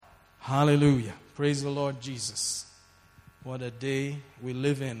Hallelujah. Praise the Lord Jesus. What a day we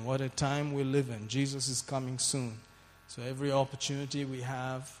live in. What a time we live in. Jesus is coming soon. So every opportunity we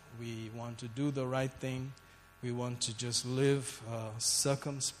have, we want to do the right thing. We want to just live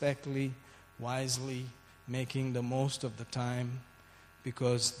circumspectly, wisely, making the most of the time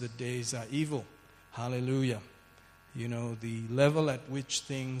because the days are evil. Hallelujah. You know, the level at which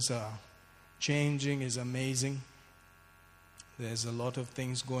things are changing is amazing. There's a lot of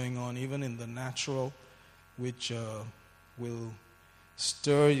things going on, even in the natural, which will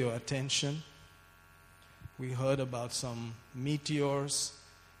stir your attention. We heard about some meteors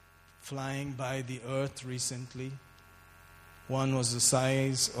flying by the earth recently. One was the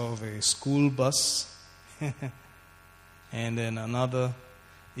size of a school bus, and then another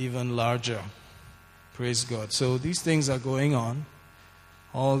even larger. Praise God. So these things are going on.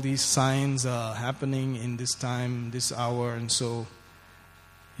 All these signs are happening in this time, this hour, and so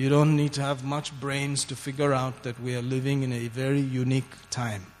you don't need to have much brains to figure out that we are living in a very unique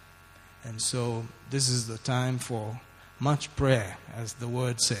time. And so this is the time for much prayer, as the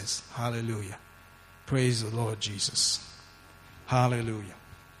word says. Hallelujah. Praise the Lord Jesus. Hallelujah.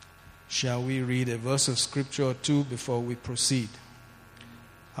 Shall we read a verse of scripture or two before we proceed?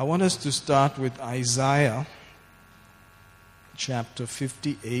 I want us to start with Isaiah chapter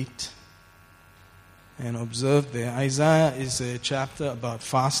 58 and observe there. Isaiah is a chapter about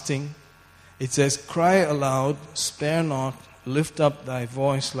fasting. It says, "Cry aloud, spare not, lift up thy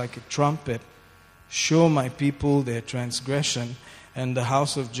voice like a trumpet. Show my people their transgression and the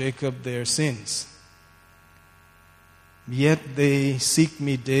house of Jacob their sins. Yet they seek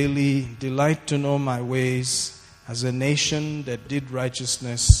me daily, delight to know my ways, as a nation that did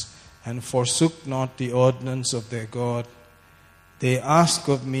righteousness and forsook not the ordinance of their God. They ask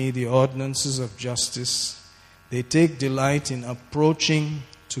of me the ordinances of justice. They take delight in approaching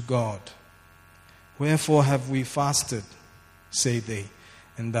to God. Wherefore have we fasted, say they,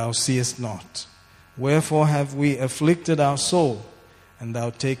 and thou seest not? Wherefore have we afflicted our soul, and thou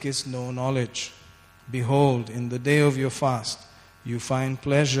takest no knowledge? Behold, in the day of your fast you find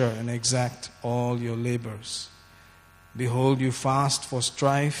pleasure and exact all your labors. Behold, you fast for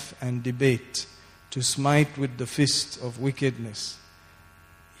strife and debate, to smite with the fist of wickedness.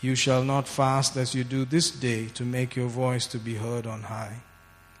 You shall not fast as you do this day, to make your voice to be heard on high.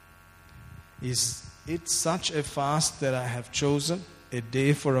 Is it such a fast that I have chosen, a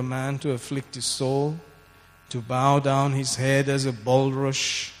day for a man to afflict his soul, to bow down his head as a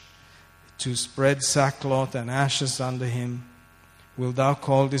bulrush, to spread sackcloth and ashes under him? Wilt thou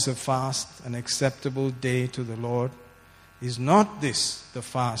call this a fast, an acceptable day to the Lord? Is not this the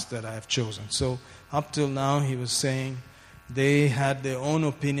fast that I have chosen?" So up till now he was saying they had their own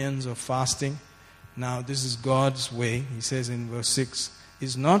opinions of fasting. Now this is God's way. He says in verse 6,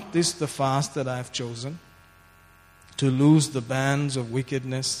 "Is not this the fast that I have chosen? To loose the bands of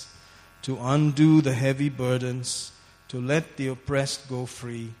wickedness, to undo the heavy burdens, to let the oppressed go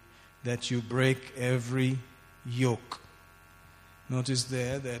free, that you break every yoke." Notice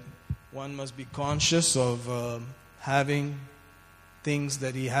there that one must be conscious of having things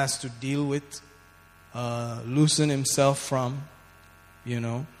that he has to deal with, loosen himself from,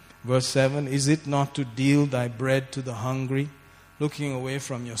 Verse 7, "Is it not to deal thy bread to the hungry?" Looking away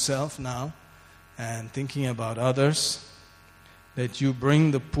from yourself now and thinking about others. "That you bring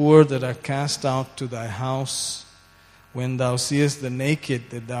the poor that are cast out to thy house. When thou seest the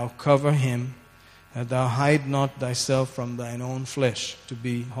naked, that thou cover him, that thou hide not thyself from thine own flesh." To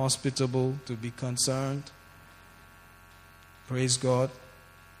be hospitable, to be concerned. Praise God.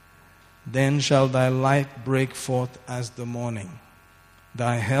 "Then shall thy light break forth as the morning.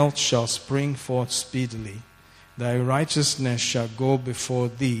 Thy health shall spring forth speedily. Thy righteousness shall go before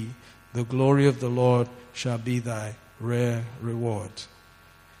thee. The glory of the Lord shall be thy rare reward.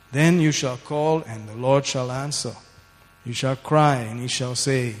 Then you shall call, and the Lord shall answer. You shall cry, and he shall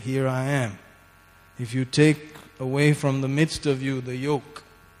say, Here I am. If you take away from the midst of you the yoke,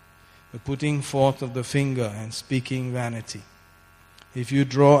 the putting forth of the finger and speaking vanity. If you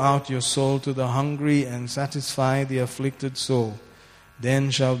draw out your soul to the hungry and satisfy the afflicted soul,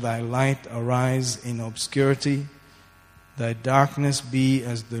 then shall thy light arise in obscurity, thy darkness be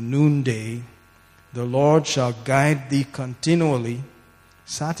as the noonday. The Lord shall guide thee continually,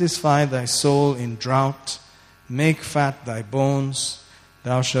 satisfy thy soul in drought, make fat thy bones.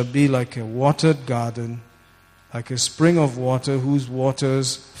 Thou shalt be like a watered garden, like a spring of water whose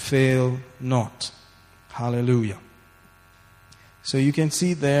waters fail not." Hallelujah. So you can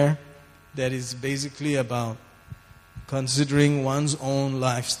see there that is basically about considering one's own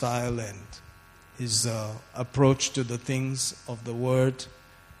lifestyle and his approach to the things of the Word,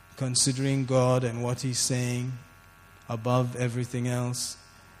 considering God and what He's saying above everything else.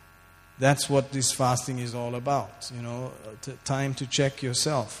 That's what this fasting is all about. Time to check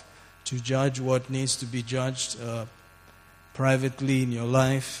yourself, to judge what needs to be judged privately in your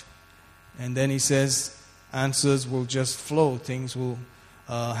life. And then he says answers will just flow. Things will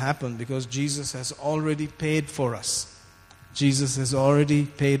happen because Jesus has already paid for us. Jesus has already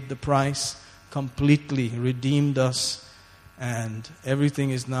paid the price, completely redeemed us, and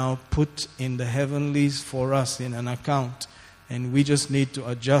everything is now put in the heavenlies for us in an account. And we just need to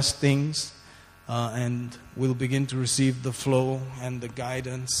adjust things, and we'll begin to receive the flow and the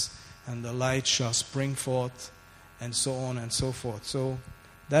guidance, and the light shall spring forth, and so on and so forth. So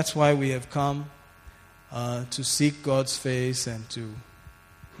that's why we have come to seek God's face and to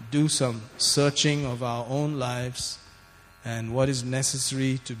do some searching of our own lives, and what is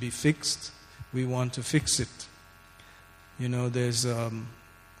necessary to be fixed, we want to fix it. There's a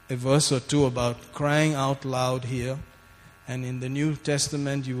verse or two about crying out loud here. And in the New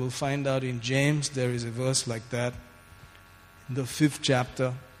Testament, you will find out in James, there is a verse like that, in the 5th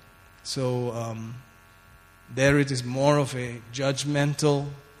chapter. So there it is more of a judgmental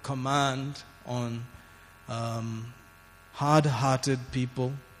command on hard-hearted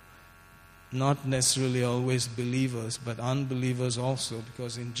people, not necessarily always believers, but unbelievers also,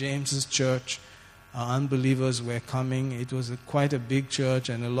 because in James's church, unbelievers were coming. It was quite a big church,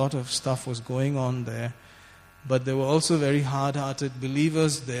 and a lot of stuff was going on there. But there were also very hard-hearted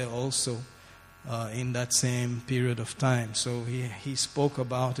believers there also in that same period of time. So he spoke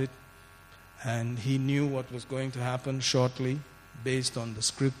about it, and he knew what was going to happen shortly based on the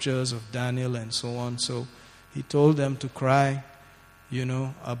scriptures of Daniel and so on. So he told them to cry,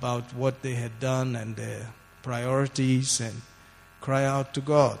 about what they had done and their priorities, and cry out to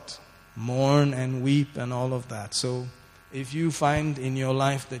God, mourn and weep and all of that. So if you find in your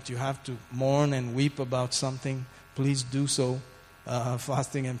life that you have to mourn and weep about something, please do so.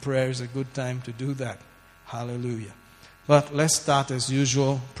 Fasting and prayer is a good time to do that. Hallelujah. But let's start as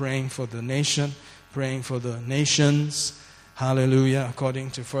usual, praying for the nation, praying for the nations. Hallelujah.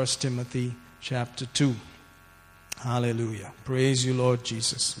 According to 1 Timothy chapter 2. Hallelujah. Praise you, Lord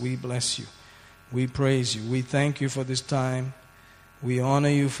Jesus. We bless you. We praise you. We thank you for this time. We honor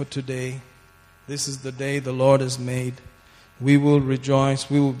you for today. This is the day the Lord has made. We will rejoice,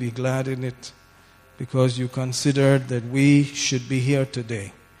 we will be glad in it, because you considered that we should be here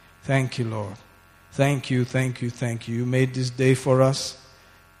today. Thank you, Lord. Thank you, thank you, thank you. You made this day for us.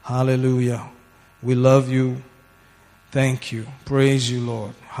 Hallelujah. We love you. Thank you. Praise you,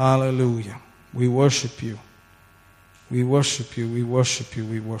 Lord. Hallelujah. We worship you. We worship you, we worship you,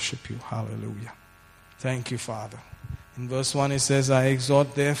 we worship you. Hallelujah. Thank you, Father. In verse 1 it says, I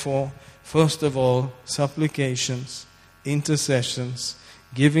exhort therefore, first of all, supplications, intercessions,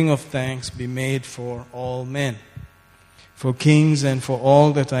 giving of thanks be made for all men, for kings and for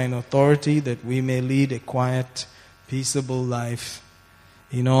all that are in authority, that we may lead a quiet, peaceable life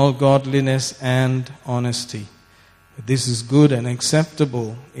in all godliness and honesty. This is good and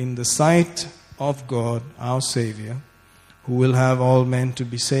acceptable in the sight of God our Savior, who will have all men to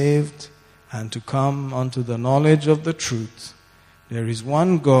be saved and to come unto the knowledge of the truth. There is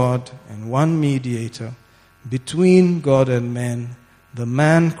one God and one mediator between God and men, the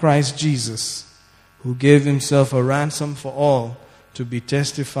man Christ Jesus, who gave himself a ransom for all, to be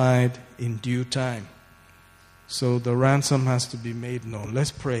testified in due time. So the ransom has to be made known. Let's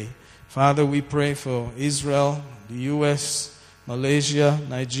pray. Father, we pray for Israel, the U.S., Malaysia,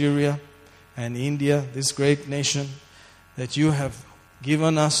 Nigeria, and India, this great nation that you have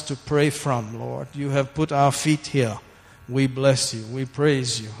given us to pray from, Lord. You have put our feet here. We bless you. We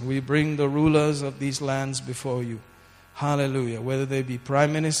praise you. We bring the rulers of these lands before you. Hallelujah. Whether they be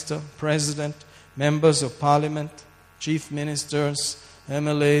prime minister, president, members of parliament, chief ministers,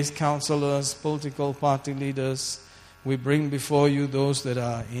 MLAs, councillors, political party leaders, we bring before you those that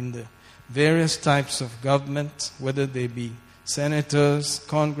are in the various types of government, whether they be senators,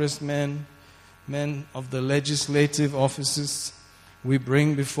 congressmen, men of the legislative offices. We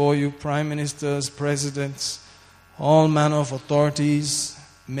bring before you prime ministers, presidents, all manner of authorities,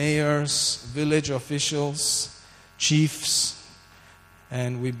 mayors, village officials, chiefs,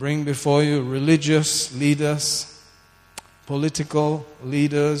 and we bring before you religious leaders, political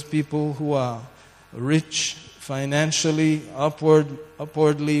leaders, people who are rich, financially,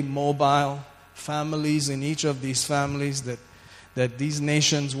 upwardly mobile, families in each of these families, that these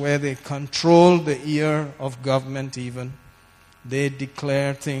nations where they control the ear of government even, they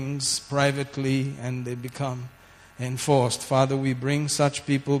declare things privately and they become enforced. Father, we bring such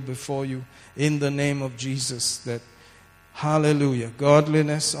people before you in the name of Jesus, that Hallelujah.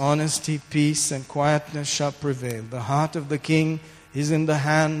 Godliness, honesty, peace, and quietness shall prevail. The heart of the king is in the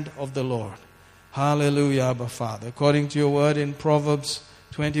hand of the Lord. Hallelujah, Abba Father. According to your word in Proverbs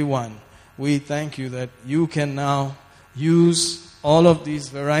 21, we thank you that you can now use all of these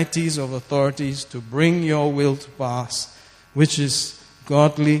varieties of authorities to bring your will to pass, which is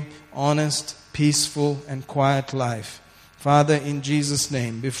godly, honest, peaceful, and quiet life. Father, in Jesus'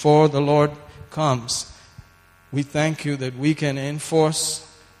 name, before the Lord comes, we thank you that we can enforce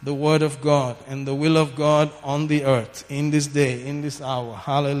the word of God and the will of God on the earth in this day, in this hour.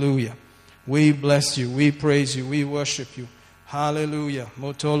 Hallelujah. We bless you, we praise you, we worship you. Hallelujah.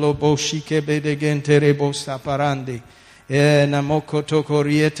 Motolo bo shikebe de gentere bo saparandi. Namoko toko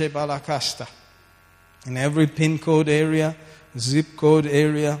riete balakasta. In every pin code area, zip code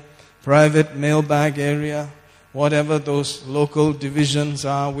area, private mailbag area, whatever those local divisions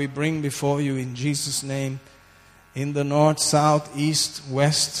are, we bring before you in Jesus' name. In the north, south, east,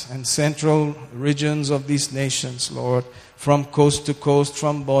 west, and central regions of these nations, Lord, from coast to coast,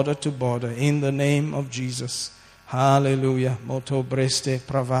 from border to border, in the name of Jesus. Hallelujah. Moto breste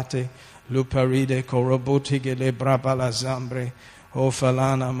pravate, luparide korobotigele brabala zambre, o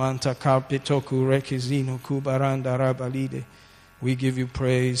falana manta carpitoku rekizino kubaranda rabalide. We give you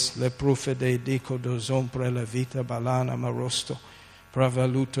praise. Le profede dico do zompre la vita balana marosto.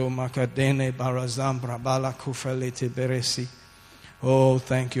 Pravaluto macadene barazambra bala kufelete beresi. Oh,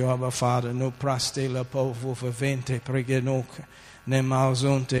 thank you, Abba Father. No praste la povo vivente pregenoka. Ne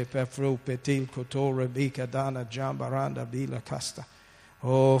malzonte pefru petil kotore bika dana jambaranda bila casta.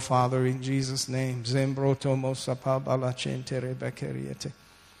 Oh, Father, in Jesus' name. Zembroto mosapa bala centere bekeriete.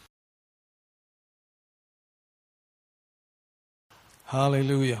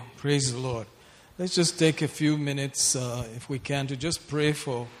 Hallelujah. Praise the Lord. Let's just take a few minutes, if we can, to just pray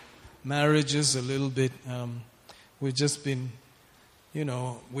for marriages a little bit. We've just been,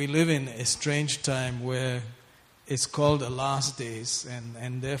 we live in a strange time where it's called the last days,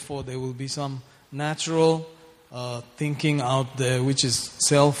 and therefore there will be some natural thinking out there, which is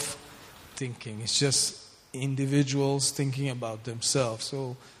self-thinking. It's just individuals thinking about themselves.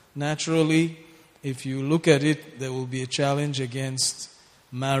 So naturally, if you look at it, there will be a challenge against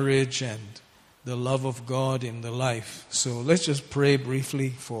marriage and the love of God in the life. So let's just pray briefly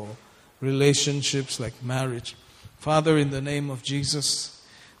for relationships like marriage. Father, in the name of Jesus,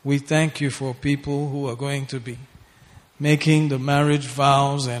 we thank you for people who are going to be making the marriage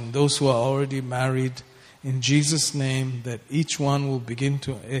vows and those who are already married. In Jesus' name, that each one will begin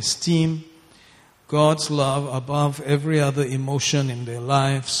to esteem God's love above every other emotion in their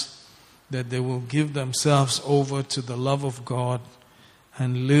lives, that they will give themselves over to the love of God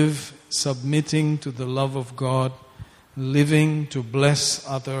and live submitting to the love of God, living to bless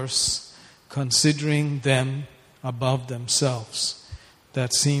others, considering them above themselves.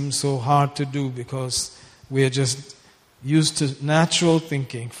 That seems so hard to do because we are just used to natural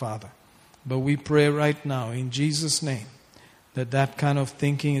thinking, Father. But we pray right now in Jesus' name that kind of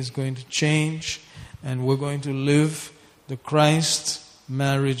thinking is going to change and we're going to live the Christ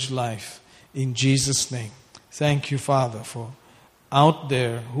marriage life in Jesus' name. Thank you, Father, for out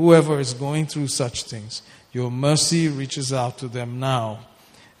there, whoever is going through such things, your mercy reaches out to them now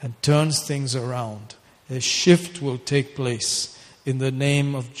and turns things around. A shift will take place in the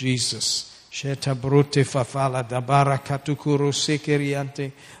name of Jesus. Sheta brote fafala dabara katukuro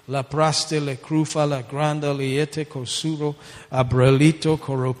sekeriante la praste le crufa la granda liete cosuro abrelito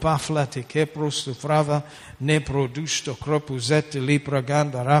coropafla te kepros sufrava ne produsto cropuzete li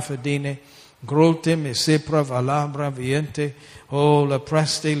praganda rafedine grote me sepra valabra viente. Oh, la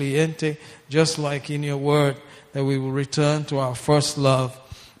praste liente, just like in your word, that we will return to our first love.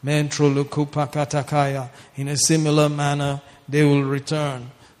 Mentro lukupakatakaya. In a similar manner, they will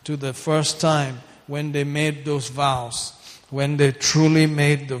return to the first time when they made those vows, when they truly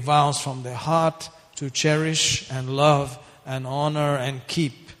made the vows from their heart to cherish and love and honor and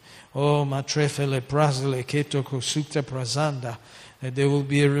keep. Oh, matrefele prazele ketoko sukta prazanda. That there will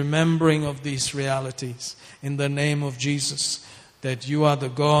be a remembering of these realities in the name of Jesus. That you are the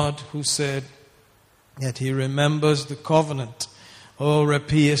God who said that He remembers the covenant. Oh,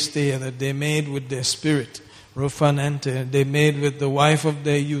 rapieste, that they made with their spirit. Rofanente, they made with the wife of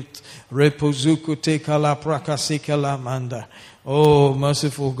their youth. Repozuku tekala prakasikala manda. Oh,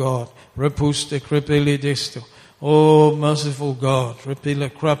 merciful God. Repuste crepeli desto. Oh, merciful God.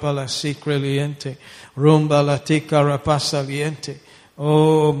 Repila krapala sikreliente. Rumba la tika rapasaliente.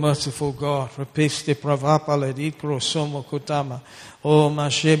 Oh, merciful God, repeste pravapale dicro somo kutama. Oh,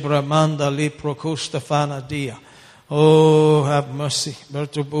 mashebra manda lipro kostafana dia. Oh, have mercy.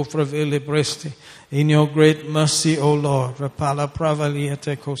 In your great mercy, O Lord. Rapala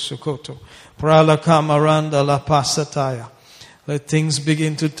pravaliete kosukoto. Prala kamaranda la pasataya. Let things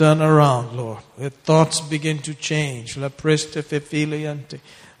begin to turn around, Lord. Let thoughts begin to change. La preste fefiliante.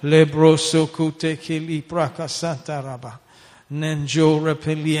 Lebroso kute kili praka santa raba. Nenjo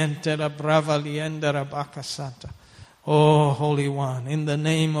repeliente la brava lienda rabaka santa. Oh, Holy One, in the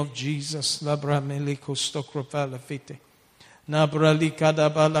name of Jesus, labra meliko stokropala fite. Nabralika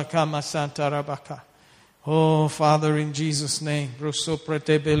dabala kama santa rabaka. Oh, Father, in Jesus' name, rosso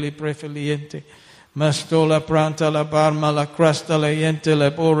pretebeli prefeliente. Mastola pranta la barma la crasta leiente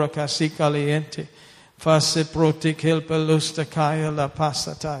le bora casica leiente. Face proti kelpelusta kaya la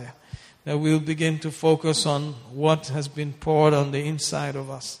pasataya. That we'll begin to focus on what has been poured on the inside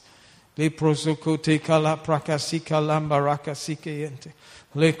of us. Le prosocote kala prakasika lambaraka sikeyente.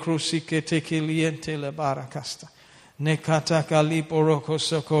 Le crusike tekiliente le barakasta. Nekataka liporoko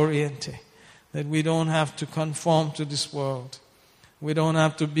sokoriente. That we don't have to conform to this world. We don't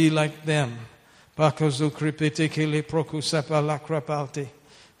have to be like them. Pakazu kripeteke le prokusapa la krapalte.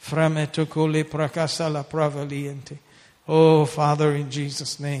 Frametoko le prakasa la pravaliente. Oh, Father, in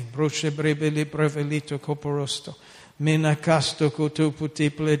Jesus' name. Broche brebele prevelito coporosto. Menacasto kutu puti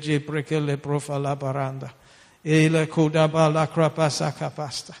pleje brekele profala baranda. Ele kodabala krapasa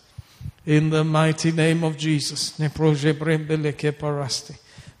kapasta. In the mighty name of Jesus. Ne proje brembele ke paraste.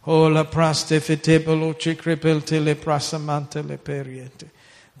 O la praste fetebolo cikrepelte le prasamante le periente.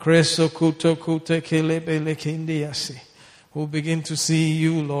 Creso kuto kute kele bele kindiasi. We'll begin to see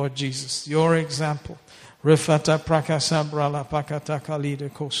you, Lord Jesus. Your example. Refata prakasabra la pakata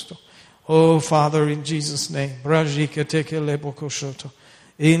kalide kosto. Oh, Father, in Jesus' name.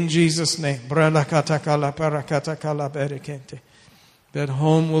 In Jesus' name. That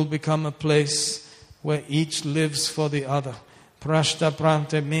home will become a place where each lives for the other. Prashta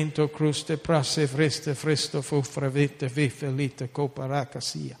prante mento cruste prase freste fresto fu frevete vifelite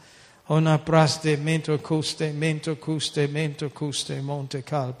coparacasia. Ona praste mento custe monte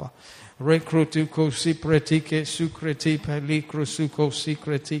calpa. Recrutu cosi pretike sucreti pelicro suco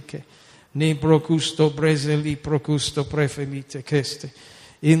secretike. Ni procusto brezeli procusto prefelite keste.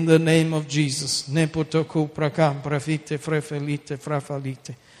 In the name of Jesus. Nepoto cupracam prefite frefelite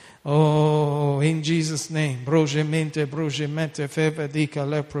frafalite. Oh, in Jesus' name. Brogemente feve dica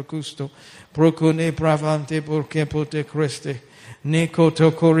le procusto. Procune pravante porque pote creste.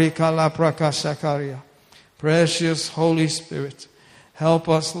 Necoto corica la pracasacaria. Precious Holy Spirit. Help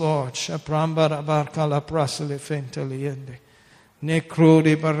us, Lord. Shaprambara barca la prasele fenteliende.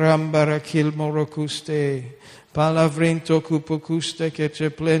 Necrodi barambara kil morocuste. Palavrinto cupocuste che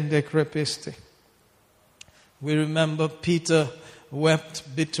ceplende crepiste. We remember Peter wept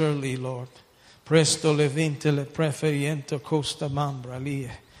bitterly, Lord. Presto levinte le preferiento costa mambra lie.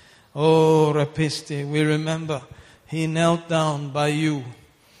 Oh, rapiste. We remember he knelt down by you,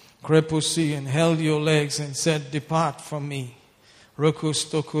 crepusi, and held your legs and said, "Depart from me.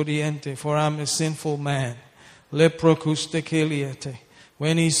 Rocusto curiente, for I'm a sinful man." Leprocuste keliete.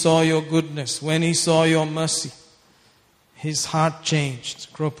 When he saw your goodness, when he saw your mercy, his heart changed.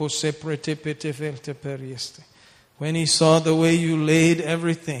 When he saw the way you laid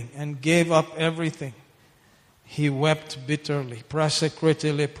everything and gave up everything, he wept bitterly.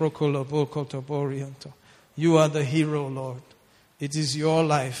 You are the hero, Lord. It is your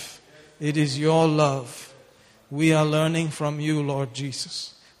life. It is your love. We are learning from you, Lord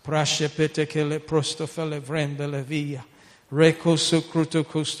Jesus. Father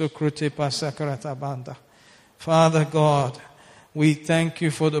God, we thank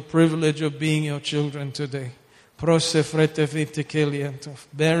you for the privilege of being your children today.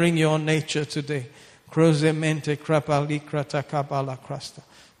 Bearing your nature today.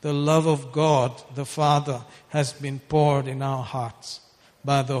 The love of God, the Father, has been poured in our hearts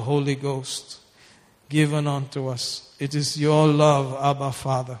by the Holy Ghost, given unto us. It is your love, Abba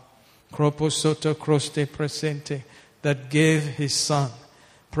Father, Kroposoto Kroste Presente, that gave his Son.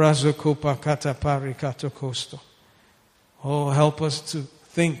 Prazokupa Katapari Katokosto. Oh, help us to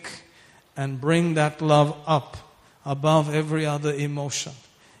think and bring that love up above every other emotion.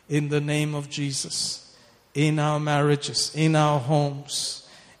 In the name of Jesus. In our marriages, in our homes.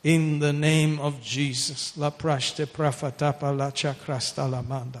 In the name of Jesus. La prashte prafatapa la chakrasta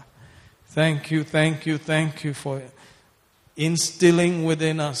lamanda. Thank you for instilling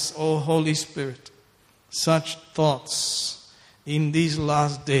within us, O Holy Spirit, such thoughts in these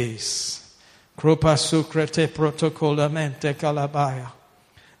last days. Kropa sukrete protocolamente calabaya.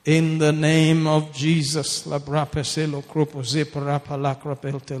 In the name of Jesus, la brapeselo kropo ziparapa la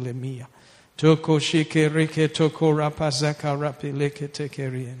krapeltelemia. Toko shike rike toko rapazaka rapileke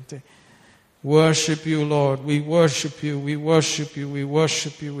tekeriente. Worship you, Lord. We worship you. We worship you. We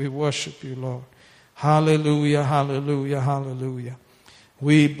worship you. We worship you, Lord. Hallelujah, hallelujah, hallelujah.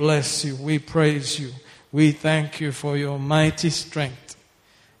 We bless you. We praise you. We thank you for your mighty strength,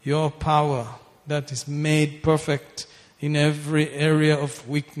 your power that is made perfect in every area of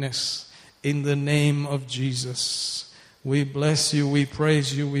weakness in the name of Jesus. We bless you. We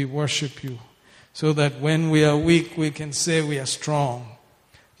praise you. We worship you so that when we are weak, we can say we are strong.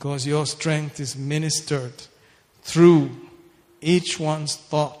 Because your strength is ministered through each one's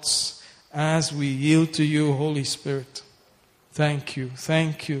thoughts as we yield to you, Holy Spirit. Thank you,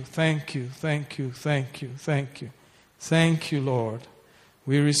 thank you, thank you, thank you, thank you, thank you. Thank you, Lord.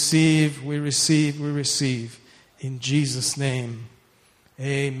 We receive, we receive, we receive. In Jesus' name,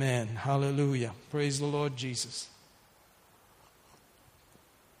 amen. Hallelujah. Praise the Lord Jesus.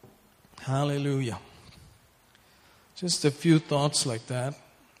 Hallelujah. Just a few thoughts like that.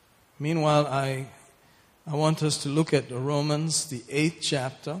 Meanwhile, I want us to look at Romans, the 8th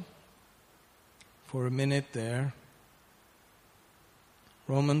chapter, for a minute there.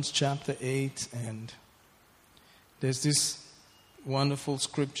 Romans chapter 8, and there's this wonderful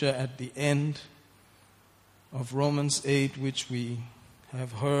scripture at the end of Romans 8, which we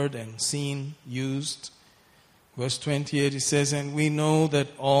have heard and seen used. Verse 28, it says, "And we know that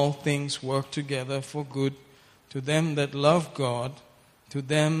all things work together for good to them that love God, to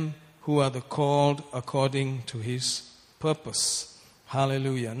them who are the called according to His purpose."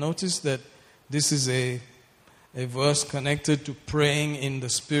 Hallelujah. Notice that this is a verse connected to praying in the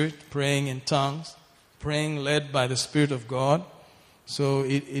Spirit, praying in tongues, praying led by the Spirit of God. So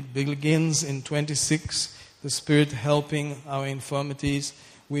it begins in 26, the Spirit helping our infirmities.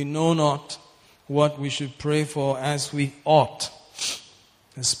 We know not what we should pray for as we ought.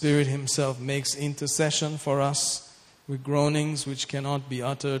 The Spirit Himself makes intercession for us with groanings which cannot be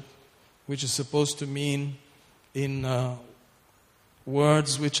uttered, which is supposed to mean in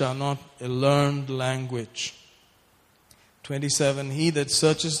words which are not a learned language. 27, "He that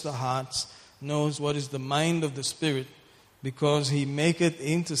searches the hearts knows what is the mind of the Spirit, because He maketh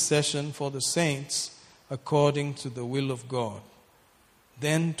intercession for the saints according to the will of God."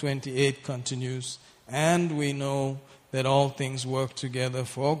 Then 28 continues, "And we know that all things work together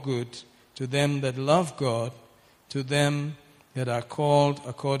for good to them that love God, to them that are called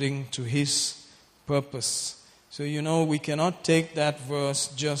according to His purpose." So we cannot take that verse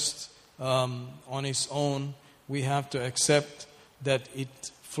just on its own. We have to accept that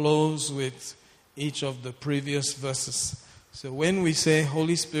it flows with each of the previous verses. So when we say,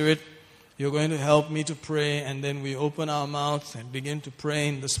 "Holy Spirit, you're going to help me to pray," and then we open our mouths and begin to pray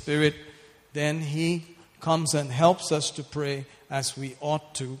in the Spirit, then He comes and helps us to pray as we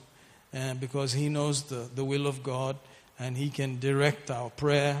ought to, because He knows the will of God, and He can direct our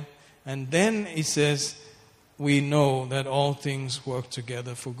prayer. And then He says, we know that all things work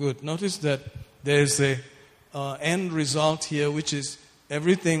together for good. Notice that there's a end result here, which is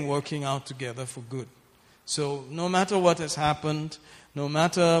everything working out together for good. So no matter what has happened, no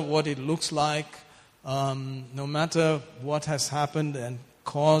matter what it looks like, no matter what has happened and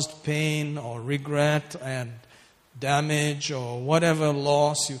caused pain or regret and damage or whatever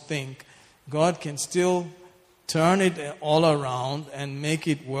loss you think, God can still turn it all around and make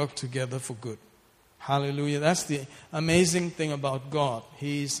it work together for good. Hallelujah. That's the amazing thing about God.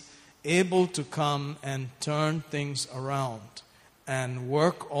 He's able to come and turn things around and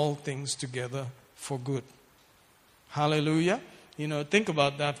work all things together for good. Hallelujah. Think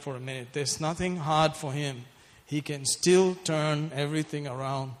about that for a minute. There's nothing hard for Him. He can still turn everything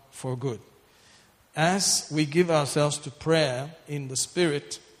around for good. As we give ourselves to prayer in the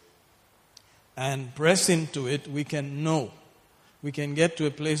Spirit and press into it, we can know. We can get to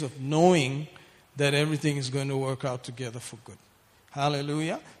a place of knowing that everything is going to work out together for good.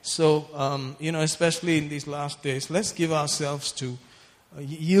 Hallelujah. So, especially in these last days, let's give ourselves to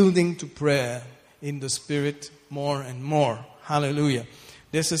yielding to prayer in the Spirit more and more. Hallelujah.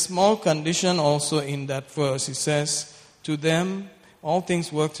 There's a small condition also in that verse. It says, "To them, all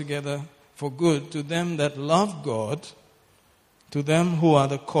things work together for good, to them that love God, to them who are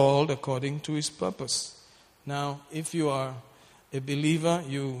the called according to His purpose." Now, if you are a believer,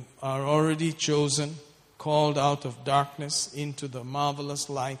 you are already chosen, called out of darkness into the marvelous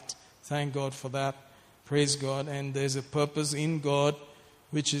light. Thank God for that. Praise God. And there's a purpose in God,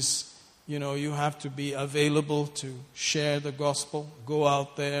 which is, you have to be available to share the gospel. Go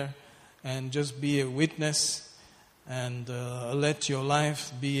out there and just be a witness and let your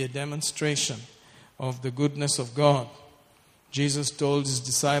life be a demonstration of the goodness of God. Jesus told his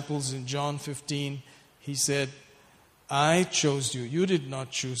disciples in John 15, he said, I chose you. You did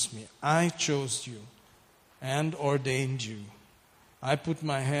not choose me. I chose you and ordained you. I put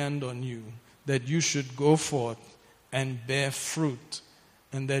my hand on you that you should go forth and bear fruit,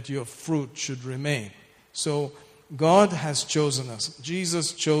 and that your fruit should remain. So God has chosen us.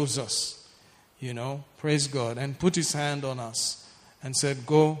 Jesus chose us, praise God, and put his hand on us and said,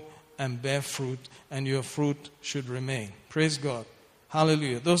 go and bear fruit, and your fruit should remain. Praise God.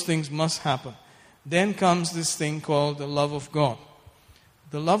 Hallelujah. Those things must happen. Then comes this thing called the love of God.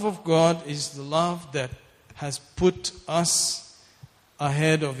 The love of God is the love that has put us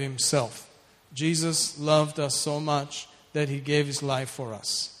ahead of himself. Jesus loved us so much that he gave his life for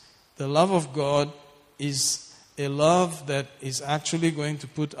us. The love of God is a love that is actually going to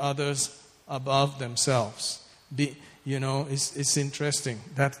put others above themselves. It's interesting.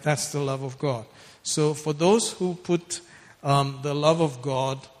 That's the love of God. So for those who put the love of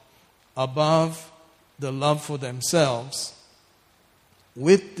God above the love for themselves,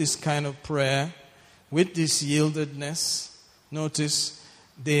 with this kind of prayer, with this yieldedness, notice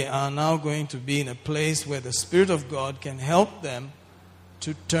they are now going to be in a place where the Spirit of God can help them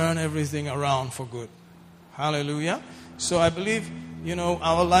to turn everything around for good. Hallelujah. So I believe,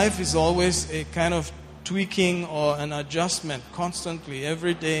 our life is always a kind of tweaking or an adjustment constantly.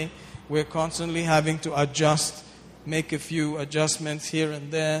 Every day we're constantly having to adjust, make a few adjustments here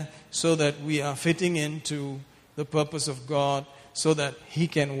and there so that we are fitting into the purpose of God, so that he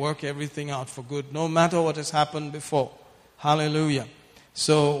can work everything out for good, no matter what has happened before. Hallelujah.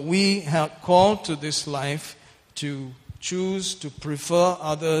 So we have called to this life to choose to prefer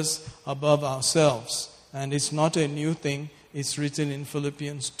others above ourselves. And it's not a new thing. It's written in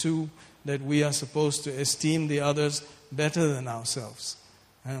Philippians 2 that we are supposed to esteem the others better than ourselves.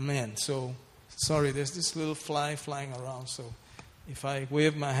 Amen. So, sorry, there's this little fly flying around. So if I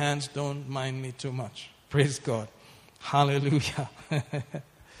wave my hands, don't mind me too much. Praise God. Hallelujah.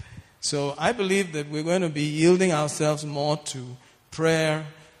 So I believe that we're going to be yielding ourselves more to prayer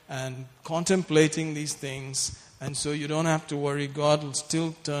and contemplating these things. And so you don't have to worry. God will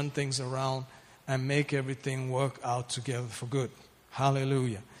still turn things around and make everything work out together for good.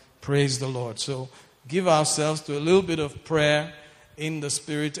 Hallelujah. Praise the Lord. So give ourselves to a little bit of prayer in the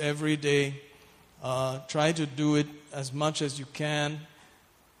Spirit every day. Try to do it as much as you can.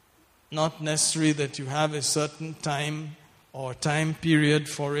 Not necessary that you have a certain time or time period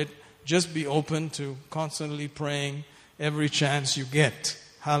for it. Just be open to constantly praying every chance you get.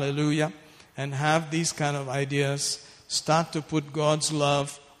 Hallelujah. And have these kind of ideas. Start to put God's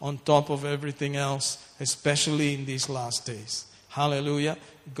love on top of everything else, especially in these last days. Hallelujah.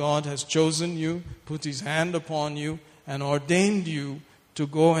 God has chosen you, put his hand upon you, and ordained you to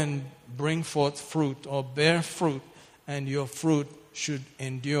go and bring forth fruit or bear fruit, and your fruit should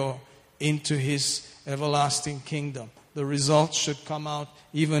endure into his everlasting kingdom. The results should come out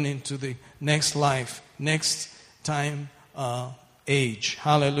even into the next life, next time, age.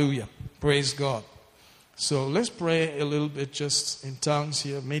 Hallelujah. Praise God. So let's pray a little bit just in tongues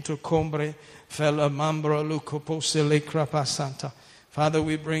here. Father,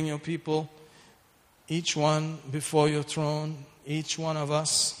 we bring your people, each one before your throne, each one of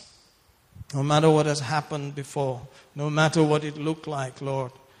us, no matter what has happened before, no matter what it looked like,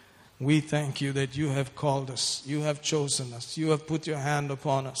 Lord. We thank you that you have called us, you have chosen us, you have put your hand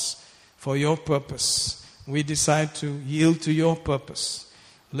upon us for your purpose. We decide to yield to your purpose.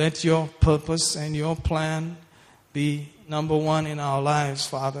 Let your purpose and your plan be number one in our lives,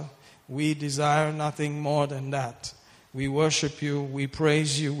 Father. We desire nothing more than that. We worship you, we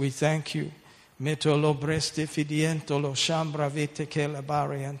praise you, we thank you.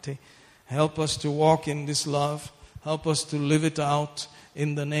 Help us to walk in this love. Help us to live it out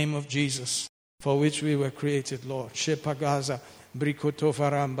in the name of Jesus, for which we were created, Lord. Shepagaza, Brikoto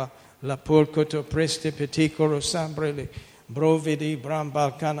Faramba, La Porcoto Preste Peticoro Sambrele, Brovidi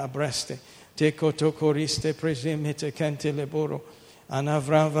Brambalcana Breste, Tecoto Coriste Presimite Cante Leboro,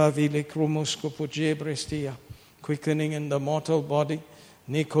 Anavrava Vile Crumusco Pugie Brestia, quickening in the mortal body,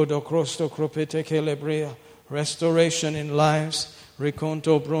 Nicodo Crosto Cropete Celebrea, restoration in lives,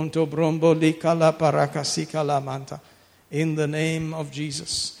 Reconto Bronto Brombo Licala Paracasica La Manta. In the name of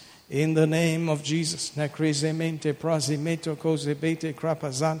Jesus. In the name of Jesus. Necresemente prasimeto cosebete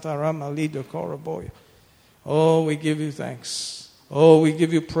crapazanta ramalido coroboy. Oh, we give you thanks. Oh, we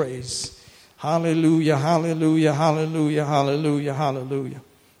give you praise. Hallelujah, hallelujah, hallelujah, hallelujah, hallelujah.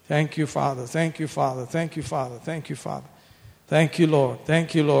 Thank you, Father. Thank you, Father. Thank you, Father. Thank you, Father. Thank you, Lord.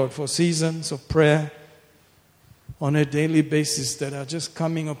 Thank you, Lord, for seasons of prayer. on a daily basis that are just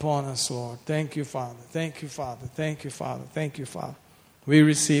coming upon us, Lord. Thank you, Father. Thank you, Father. Thank you, Father. Thank you, Father. We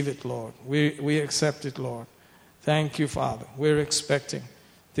receive it, Lord. We accept it, Lord. Thank you, Father. We're expecting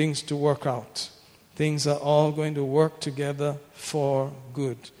things to work out. Things are all going to work together for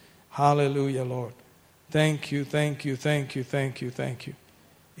good. Hallelujah, Lord. Thank you, thank you, thank you, thank you, thank you.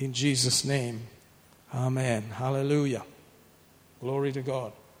 In Jesus' name, amen. Hallelujah. Glory to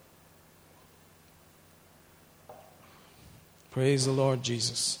God. Praise the Lord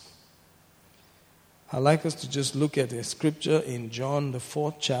Jesus. I'd like us to just look at a scripture in John, the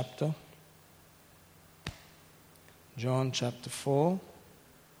 4th chapter. John chapter 4.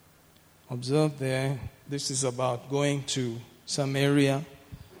 Observe there, this is about going to Samaria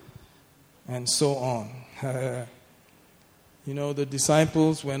and so on. The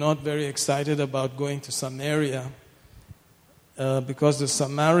disciples were not very excited about going to Samaria because the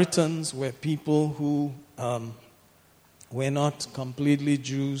Samaritans were people who were not completely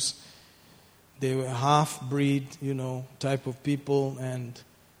Jews. They were half-breed, type of people, and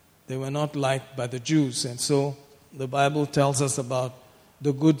they were not liked by the Jews. And so the Bible tells us about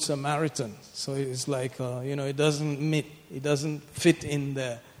the Good Samaritan. So it's like, it doesn't fit in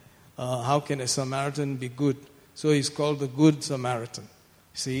there. How can a Samaritan be good? So he's called the Good Samaritan.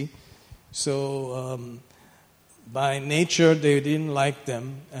 See? So by nature, they didn't like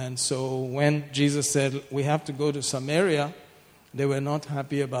them. And so when Jesus said, we have to go to Samaria, they were not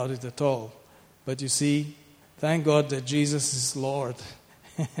happy about it at all. But you see, thank God that Jesus is Lord.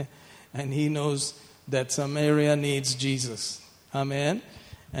 And He knows that Samaria needs Jesus. Amen?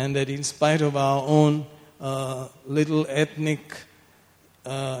 And that in spite of our own little ethnic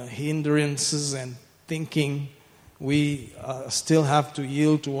hindrances and thinking, we still have to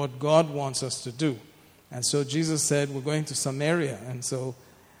yield to what God wants us to do. And so Jesus said, we're going to Samaria. And so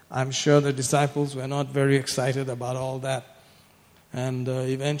I'm sure the disciples were not very excited about all that. And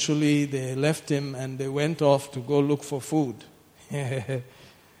eventually they left Him and they went off to go look for food.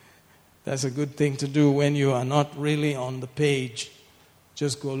 That's a good thing to do when you are not really on the page.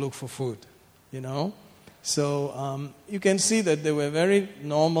 Just go look for food, So you can see that they were very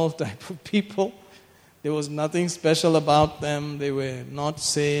normal type of people. There was nothing special about them. They were not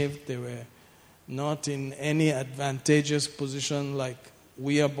saved. They were not in any advantageous position like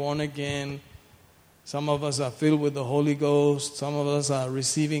we are born again. Some of us are filled with the Holy Ghost. Some of us are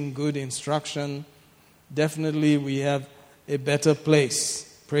receiving good instruction. Definitely we have a better place.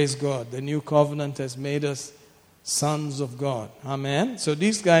 Praise God. The new covenant has made us sons of God. Amen. So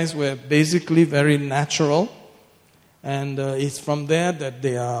these guys were basically very natural. And it's from there that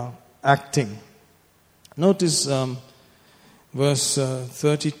they are acting. Notice verse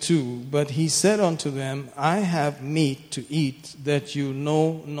 32. But He said unto them, I have meat to eat that you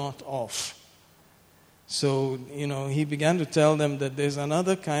know not of. So, He began to tell them that there's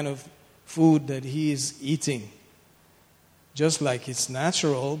another kind of food that He is eating. Just like it's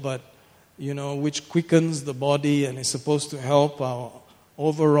natural, but, which quickens the body and is supposed to help our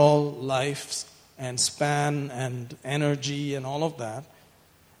overall life and span and energy and all of that.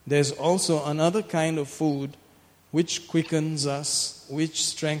 There's also another kind of food which quickens us, which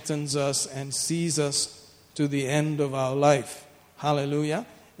strengthens us and sees us to the end of our life. Hallelujah.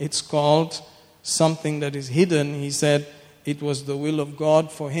 It's called something that is hidden. He said it was the will of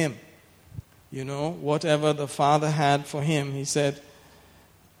God for him. Whatever the Father had for him. He said,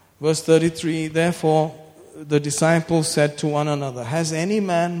 verse 33, therefore the disciples said to one another, has any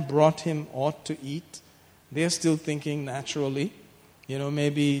man brought him aught to eat? They're still thinking naturally.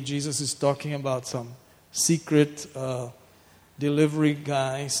 Maybe Jesus is talking about some secret delivery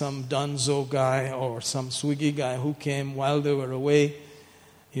guy, some dunzo guy, or some Swiggy guy who came while they were away,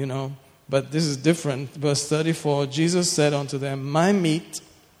 But this is different. Verse 34, Jesus said unto them, my meat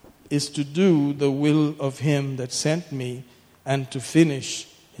is to do the will of Him that sent me and to finish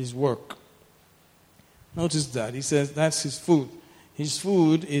His work. Notice that. He says that's His food. His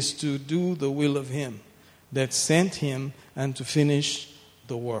food is to do the will of Him that sent Him and to finish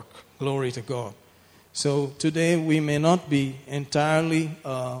the work. Glory to God. So today we may not be entirely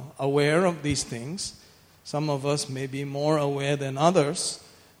aware of these things. Some of us may be more aware than others.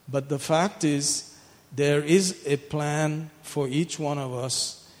 But the fact is, there is a plan for each one of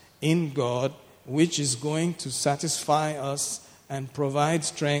us in God, which is going to satisfy us and provide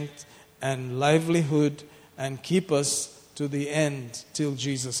strength and livelihood and keep us to the end till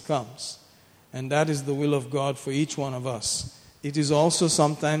Jesus comes. And that is the will of God for each one of us. It is also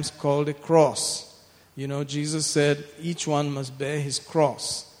sometimes called a cross. Jesus said each one must bear his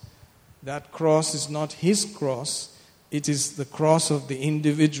cross. That cross is not his cross. It is the cross of the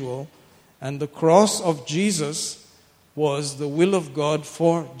individual. And the cross of Jesus was the will of God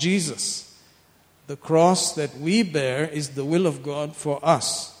for Jesus. The cross that we bear is the will of God for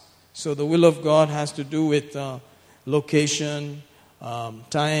us. So the will of God has to do with location,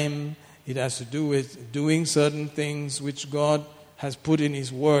 time. It has to do with doing certain things which God has put in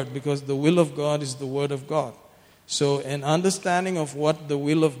His Word, because the will of God is the Word of God. So an understanding of what the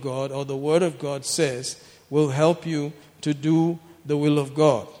will of God or the Word of God says will help you to do the will of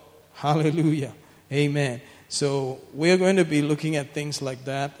God. Hallelujah. Amen. So we're going to be looking at things like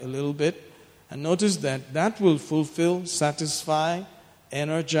that a little bit. And notice that will fulfill, satisfy,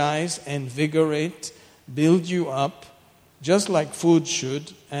 energize, invigorate, build you up, just like food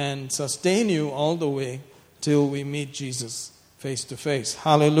should, and sustain you all the way till we meet Jesus face to face.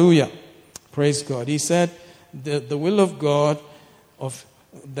 Hallelujah. Praise God. He said the will of God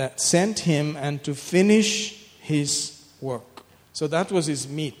that sent Him and to finish His work. So that was His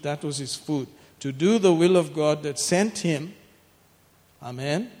meat, that was His food. To do the will of God that sent Him.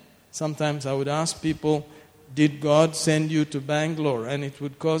 Amen. Sometimes I would ask people, did God send you to Bangalore? And it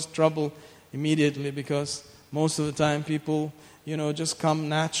would cause trouble immediately, because most of the time people, just come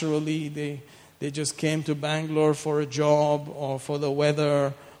naturally. They just came to Bangalore for a job or for the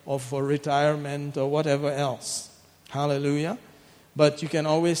weather or for retirement or whatever else. Hallelujah. But you can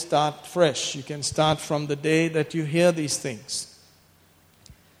always start fresh. You can start from the day that you hear these things.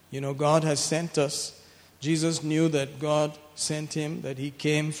 God has sent us. Jesus knew that God sent Him, that He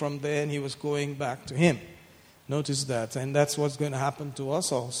came from there and He was going back to Him. Notice that. And that's what's going to happen to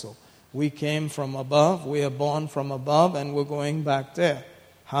us also. We came from above, we are born from above, and we're going back there.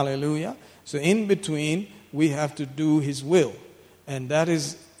 Hallelujah. So in between, we have to do His will. And that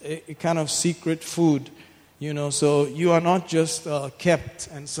is a kind of secret food. So you are not just kept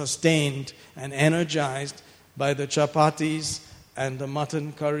and sustained and energized by the chapatis and the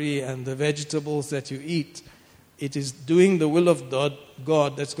mutton curry and the vegetables that you eat. It is doing the will of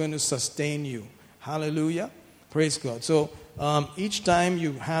God that's going to sustain you. Hallelujah. Praise God. So each time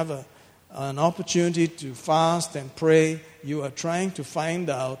you have an opportunity to fast and pray, you are trying to find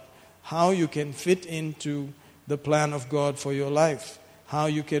out how you can fit into the plan of God for your life. How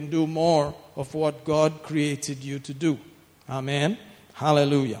you can do more of what God created you to do. Amen.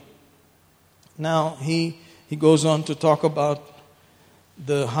 Hallelujah. Now he goes on to talk about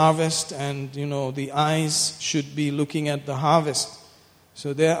the harvest, and the eyes should be looking at the harvest.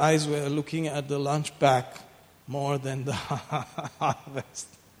 So their eyes were looking at the lunch pack more than the harvest.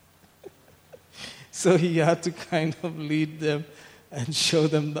 So he had to kind of lead them and show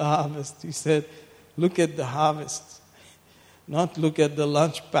them the harvest. He said, look at the harvest, not look at the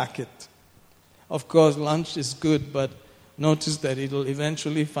lunch packet. Of course, lunch is good, but notice that it will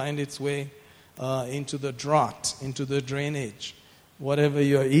eventually find its way into the draught, into the drainage. Whatever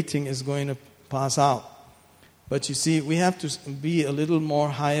you're eating is going to pass out. But you see, we have to be a little more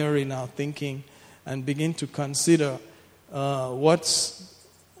higher in our thinking and begin to consider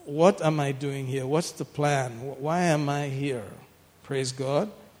what am I doing here? What's the plan? Why am I here? Praise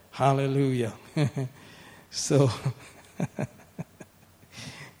God. Hallelujah. So,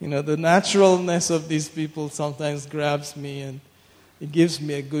 the naturalness of these people sometimes grabs me, and it gives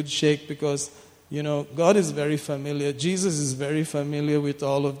me a good shake, because God is very familiar. Jesus is very familiar with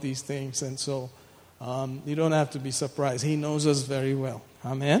all of these things. And so you don't have to be surprised. He knows us very well.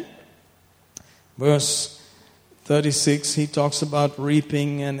 Amen? Verse 36, he talks about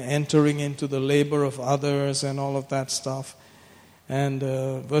reaping and entering into the labor of others and all of that stuff. And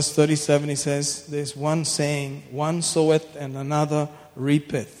verse 37, he says, there's one saying, one soweth and another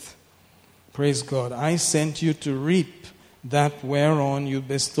reapeth. Praise God. I sent you to reap that whereon you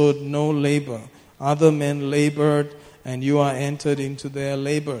bestowed no labor. Other men labored, and you are entered into their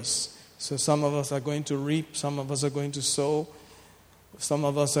labors. So some of us are going to reap, some of us are going to sow, some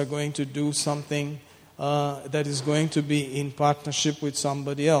of us are going to do something that is going to be in partnership with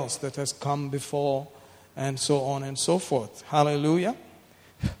somebody else that has come before, and so on and so forth. Hallelujah.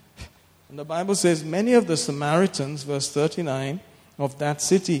 And the Bible says, many of the Samaritans, verse 39, of that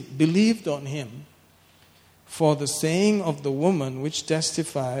city believed on Him for the saying of the woman which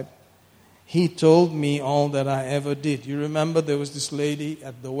testified, He told me all that I ever did. You remember there was this lady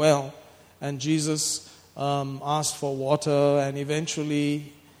at the well, and Jesus asked for water, and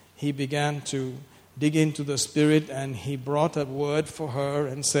eventually He began to dig into the Spirit, and He brought a word for her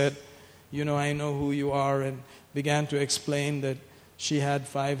and said, I know who you are, and began to explain that she had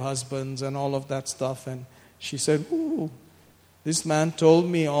 5 husbands and all of that stuff. And she said, ooh, this man told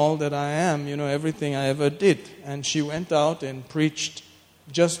me all that I am, everything I ever did. And she went out and preached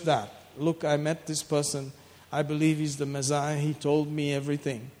just that. Look, I met this person. I believe he's the Messiah. He told me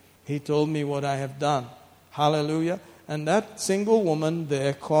everything. He told me what I have done. Hallelujah. And that single woman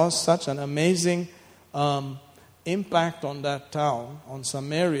there caused such an amazing impact on that town, on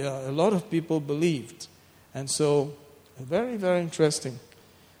Samaria. A lot of people believed. And so, very, very interesting.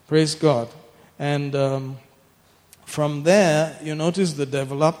 Praise God. And from there, you notice the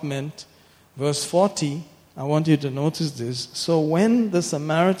development. Verse 40, I want you to notice this. So when the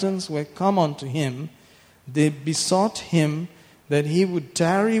Samaritans were come unto him, they besought him that he would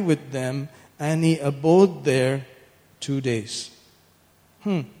tarry with them, and he abode there 2 days.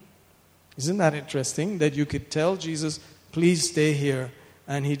 Isn't that interesting? That you could tell Jesus, please stay here,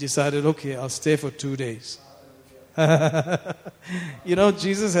 and he decided, okay, I'll stay for 2 days. You know,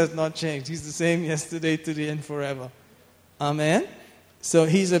 Jesus has not changed. He's the same yesterday, today, and forever. Amen? So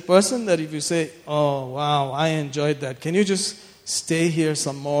he's a person that if you say, oh, wow, I enjoyed that. Can you just stay here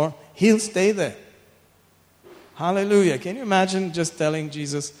some more? He'll stay there. Hallelujah. Can you imagine just telling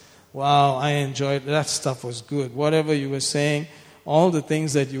Jesus, wow, I enjoyed that stuff was good. Whatever you were saying, all the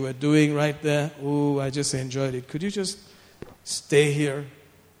things that you were doing right there, ooh, I just enjoyed it. Could you just stay here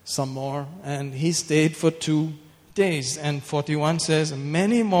some more? And he stayed for 2 days. And 41 says,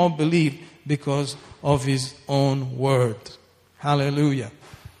 many more believed because of his own word. Hallelujah.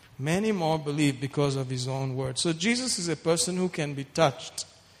 Many more believe because of his own word. So Jesus is a person who can be touched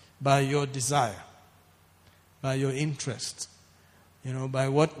by your desire, by your interest, by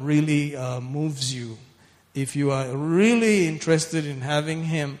what really moves you. If you are really interested in having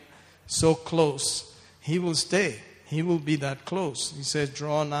him so close, he will stay. He will be that close. He says,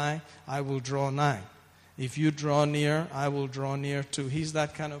 draw nigh, I will draw nigh. If you draw near, I will draw near too. He's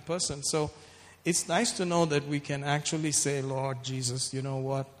that kind of person. So it's nice to know that we can actually say, Lord Jesus, you know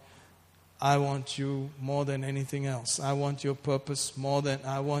what? I want you more than anything else. I want your purpose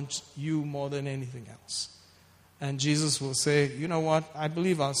I want you more than anything else. And Jesus will say, you know what? I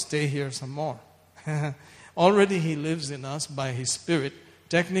believe I'll stay here some more. Already he lives in us by his Spirit.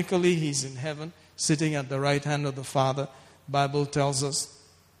 Technically, he's in heaven, sitting at the right hand of the Father. Bible tells us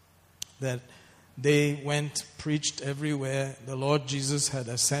that they went, preached everywhere. The Lord Jesus had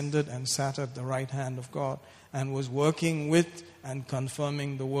ascended and sat at the right hand of God and was working with and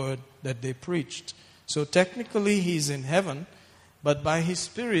confirming the word that they preached. So technically he's in heaven, but by his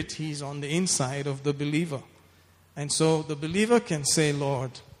Spirit he's on the inside of the believer. And so the believer can say,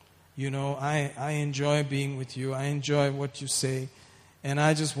 Lord, I enjoy being with you. I enjoy what you say. And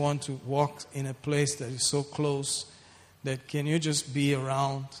I just want to walk in a place that is so close that can you just be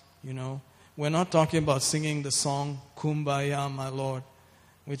around, We're not talking about singing the song, Kumbaya, my Lord,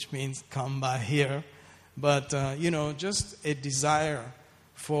 which means come by here. But, just a desire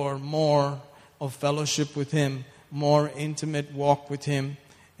for more of fellowship with him, more intimate walk with him,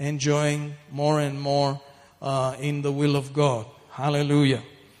 enjoying more and more in the will of God. Hallelujah.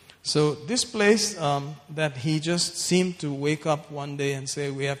 So this place that he just seemed to wake up one day and say,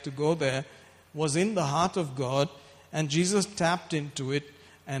 we have to go there, was in the heart of God, and Jesus tapped into it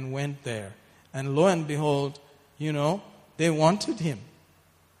and went there. And lo and behold, they wanted him.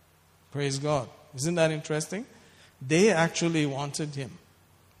 Praise God. Isn't that interesting? They actually wanted him.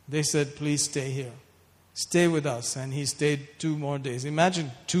 They said, please stay here. Stay with us. And he stayed 2 more days.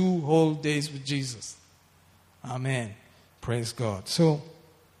 Imagine 2 whole days with Jesus. Amen. Praise God. So,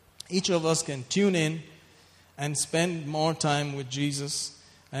 each of us can tune in and spend more time with Jesus.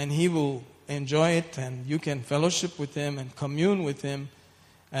 And he will enjoy it. And you can fellowship with him and commune with him.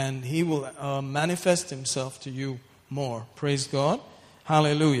 And he will manifest himself to you more. Praise God.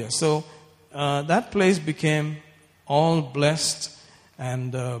 Hallelujah. So that place became all blessed.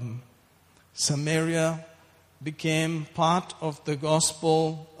 And Samaria became part of the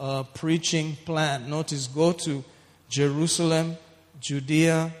gospel preaching plan. Notice, go to Jerusalem,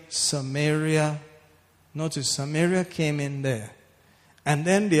 Judea, Samaria. Notice, Samaria came in there. And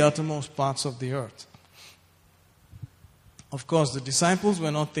then the uttermost parts of the earth. Of course, the disciples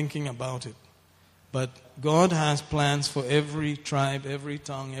were not thinking about it. But God has plans for every tribe, every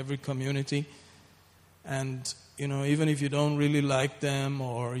tongue, every community. And, even if you don't really like them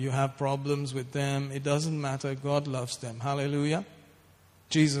or you have problems with them, it doesn't matter. God loves them. Hallelujah.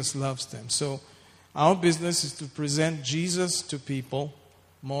 Jesus loves them. So our business is to present Jesus to people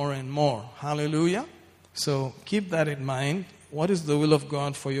more and more. Hallelujah. So keep that in mind. What is the will of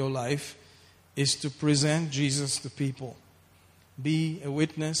God for your life is to present Jesus to people. Be a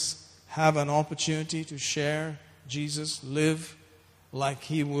witness, have an opportunity to share Jesus, live like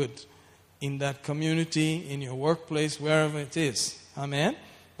he would in that community, in your workplace, wherever it is. Amen?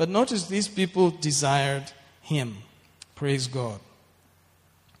 But notice these people desired him. Praise God.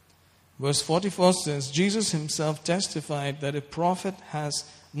 Verse 44 says, Jesus himself testified that a prophet has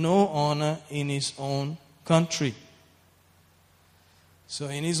no honor in his own country. So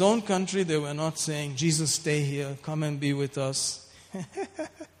in his own country, they were not saying, Jesus, stay here, come and be with us.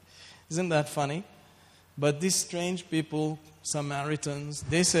 Isn't that funny? But these strange people, Samaritans,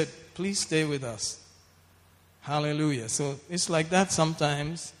 they said, please stay with us. Hallelujah. So it's like that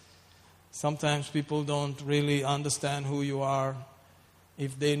sometimes. Sometimes people don't really understand who you are.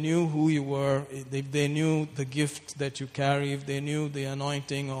 If they knew who you were, if they knew the gift that you carry, if they knew the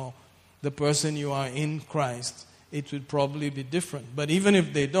anointing or the person you are in Christ, it would probably be different. But even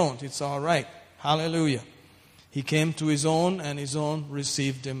if they don't, it's all right. Hallelujah. He came to his own, and his own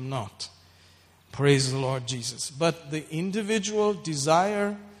received him not. Praise the Lord Jesus. But the individual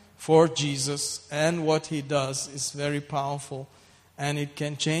desire for Jesus and what he does is very powerful, and it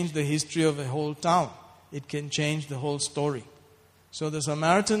can change the history of a whole town. It can change the whole story. So the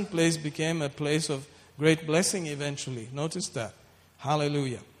Samaritan place became a place of great blessing eventually. Notice that.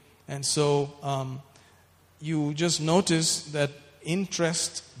 Hallelujah. And so you just notice that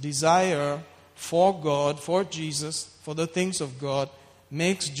interest, desire for God, for Jesus, for the things of God,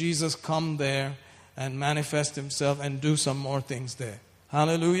 makes Jesus come there and manifest himself and do some more things there.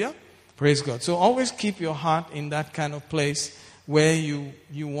 Hallelujah. Praise God. So always keep your heart in that kind of place where you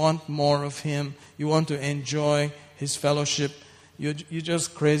want more of him. You want to enjoy his fellowship. You're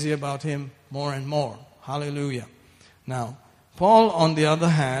just crazy about him more and more. Hallelujah. Now, Paul, on the other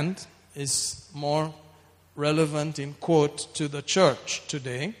hand, is more relevant in quote to the church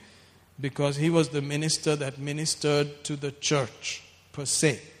today, because he was the minister that ministered to the church per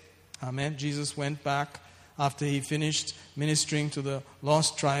se. Amen. Jesus went back after he finished ministering to the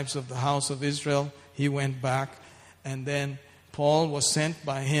lost tribes of the house of Israel. He went back, and then Paul was sent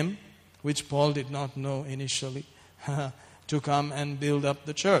by him, which Paul did not know initially, to come and build up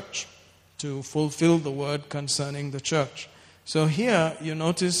the church, to fulfill the word concerning the church. So here you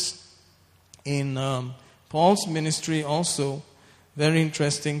notice in Paul's ministry also, very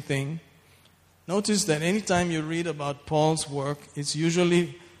interesting thing. Notice that anytime you read about Paul's work, it's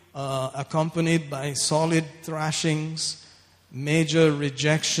usually accompanied by solid thrashings, major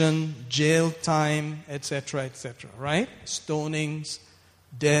rejection, jail time, etc., etc., right? Stonings,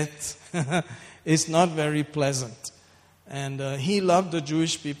 death. It's not very pleasant. And he loved the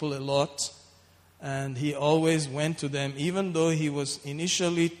Jewish people a lot, and he always went to them, even though he was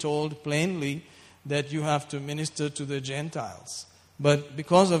initially told plainly that you have to minister to the Gentiles. But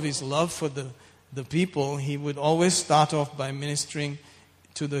because of his love for the people, he would always start off by ministering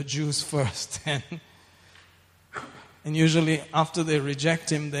to the Jews first. And usually after they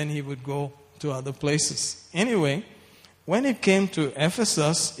reject him, then he would go to other places. Anyway, when it came to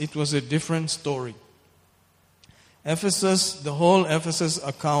Ephesus, it was a different story. Ephesus, the whole Ephesus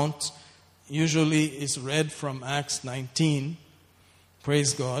account usually is read from Acts 19.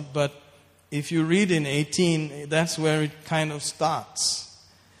 Praise God. But if you read in 18, that's where it kind of starts.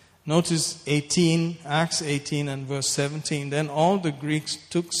 Notice 18, Acts 18 and verse 17. Then all the Greeks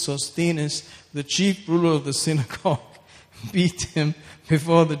took Sosthenes, the chief ruler of the synagogue, beat him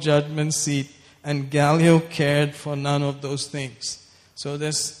before the judgment seat, and Gallio cared for none of those things. So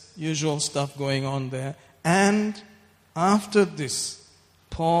there's usual stuff going on there. And after this,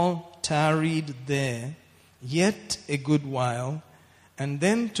 Paul tarried there yet a good while, and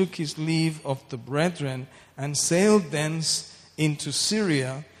then took his leave of the brethren, and sailed thence into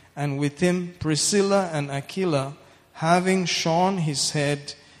Syria, and with him Priscilla and Aquila, having shorn his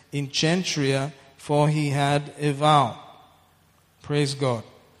head in Cenchrea, for he had a vow. Praise God.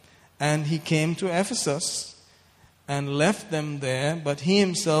 And he came to Ephesus and left them there, but he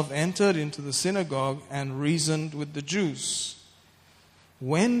himself entered into the synagogue and reasoned with the Jews.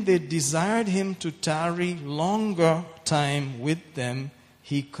 When they desired him to tarry longer time with them,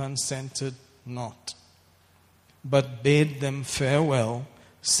 he consented not, but bade them farewell,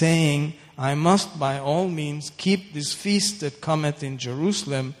 saying, I must by all means keep this feast that cometh in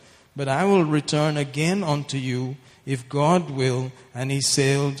Jerusalem, but I will return again unto you, if God will. And he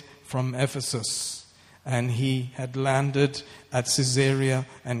sailed from Ephesus, and he had landed at Caesarea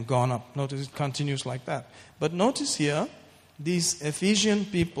and gone up. Notice it continues like that. But notice here, these Ephesian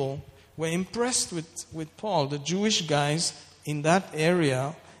people were impressed with Paul. The Jewish guys in that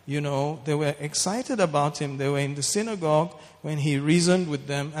area, they were excited about him. They were in the synagogue when he reasoned with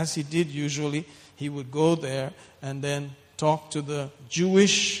them, as he did usually. He would go there and then talk to the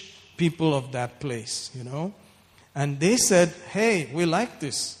Jewish people of that place, And they said, hey, we like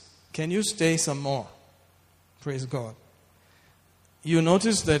this. Can you stay some more? Praise God. You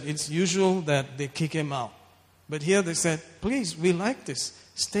notice that it's usual that they kick him out. But here they said, please, we like this.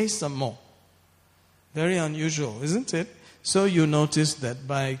 Stay some more. Very unusual, isn't it? So you notice that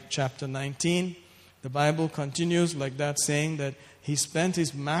by chapter 19, The Bible continues like that, saying that he spent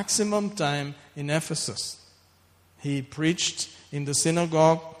his maximum time in Ephesus. He preached in the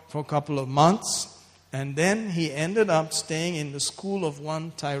synagogue for a couple of months, and then he ended up staying in the school of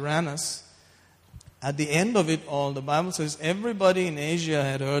one Tyrannus. At the end of it all, the Bible says everybody in Asia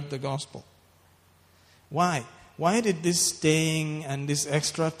had heard the gospel. Why? Why did this staying and this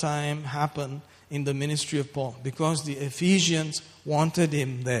extra time happen in the ministry of Paul? Because the Ephesians wanted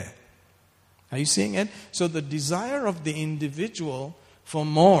him there. Are you seeing it? So the desire of the individual for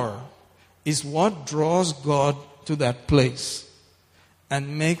more is what draws God to that place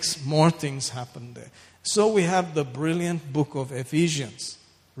and makes more things happen there. So we have the brilliant book of Ephesians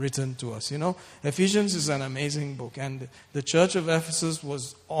written to us. You know, Ephesians is an amazing book, and the church of Ephesus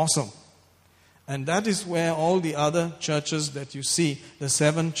was awesome. And that is where all the other churches that you see, the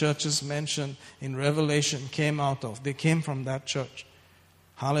 7 churches mentioned in Revelation, came out of. They came from that church.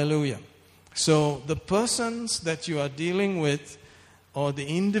 Hallelujah. So the persons that you are dealing with, or the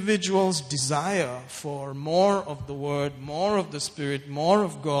individual's desire for more of the Word, more of the Spirit, more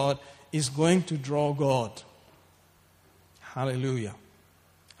of God, is going to draw God. Hallelujah.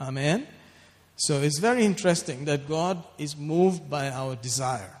 Amen. So it's very interesting that God is moved by our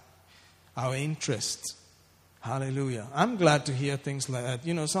desire, our interest. Hallelujah. I'm glad to hear things like that.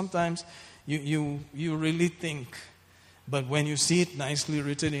 You know, sometimes you really think, but when you see it nicely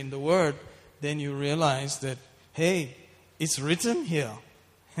written in the Word, then you realize that, hey, it's written here.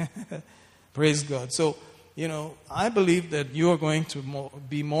 Praise God. So, you know, I believe that you are going to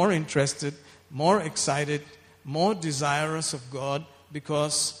be more interested, more excited, more desirous of God,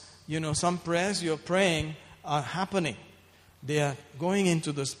 because, you know, some prayers you're praying are happening. They are going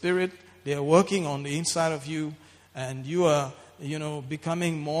into the Spirit. They are working on the inside of you. And you are, you know,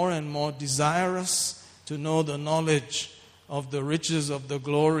 becoming more and more desirous to know the knowledge of the riches of the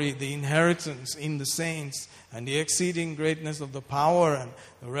glory, the inheritance in the saints, and the exceeding greatness of the power and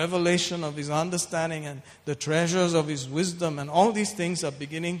the revelation of his understanding and the treasures of his wisdom. And all these things are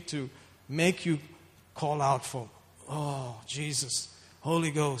beginning to make you call out for, oh, Jesus,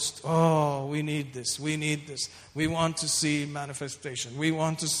 Holy Ghost, oh, we need this, we need this. We want to see manifestation. We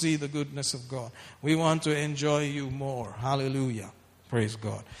want to see the goodness of God. We want to enjoy you more. Hallelujah. Praise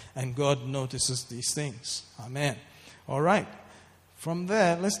God. And God notices these things. Amen. All right. From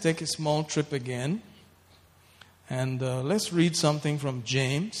there, let's take a small trip again. And let's read something from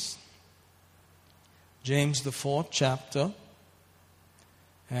James. James, the 4th chapter.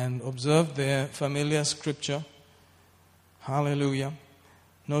 And observe their familiar scripture. Hallelujah.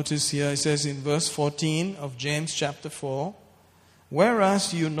 Notice here, it says in verse 14 of James chapter 4,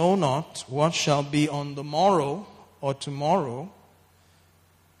 whereas you know not what shall be on the morrow or tomorrow.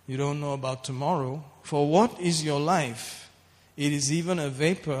 You don't know about tomorrow. For what is your life? It is even a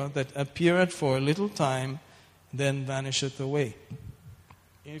vapor that appeareth for a little time, then vanisheth away.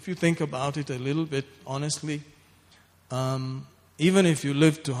 If you think about it a little bit honestly, even if you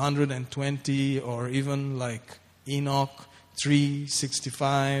live to 120, or even like Enoch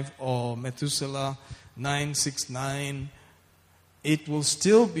 365 or Methuselah 969, it will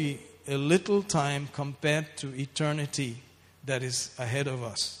still be a little time compared to eternity that is ahead of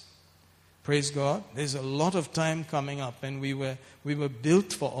us. Praise God. There's a lot of time coming up, and we were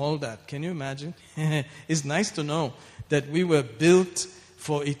built for all that. Can you imagine? It's nice to know that we were built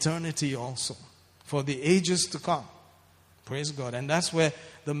for eternity also, for the ages to come. Praise God. And that's where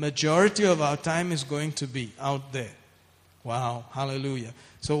the majority of our time is going to be, out there. Wow. Hallelujah.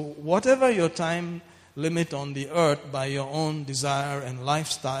 So whatever your time limit on the earth by your own desire and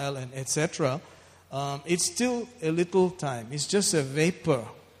lifestyle and etc., it's still a little time. It's just a vapor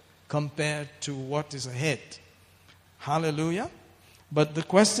compared to what is ahead. Hallelujah. But the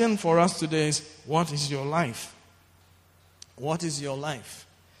question for us today is, what is your life? What is your life?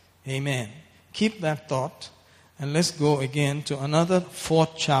 Amen. Keep that thought, and let's go again to another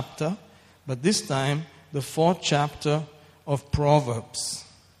 4th chapter, but this time the 4th chapter of Proverbs.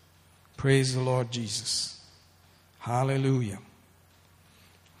 Praise the Lord Jesus. Hallelujah.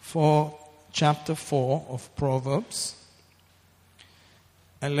 Chapter 4 of Proverbs.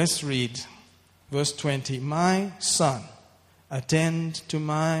 And let's read verse 20. My son, attend to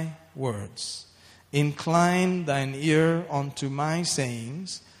my words. Incline thine ear unto my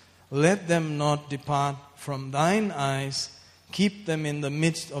sayings. Let them not depart from thine eyes. Keep them in the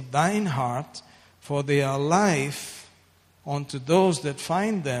midst of thine heart. For they are life unto those that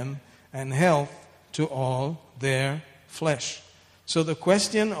find them, and health to all their flesh. So the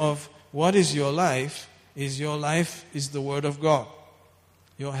question of what is your life is the Word of God.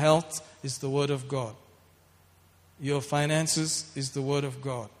 Your health is the Word of God. Your finances is the Word of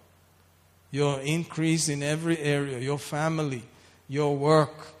God. your increase in every area, your family, your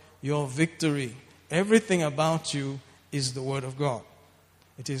work, your victory, everything about you is the Word of God.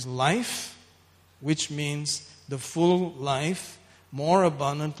 It is life, which means the full life, more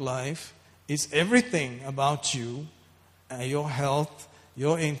abundant life. It's everything about you, your health,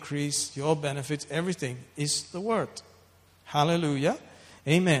 your increase, your benefits, everything is the Word. Hallelujah.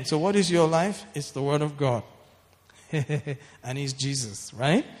 Amen. So what is your life? It's the Word of God. And He's Jesus,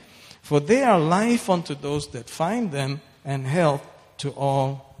 right? For they are life unto those that find them, and health to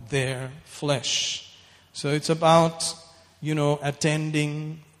all their flesh. So it's about,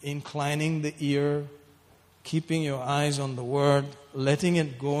 attending, inclining the ear, keeping your eyes on the Word, letting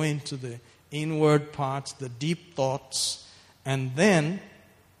it go into the inward parts, the deep thoughts, and then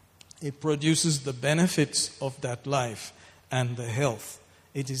it produces the benefits of that life and the health.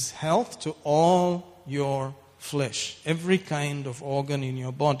 It is health to all your flesh, every kind of organ in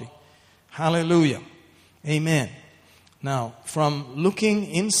your body. Hallelujah. Amen. Now, from looking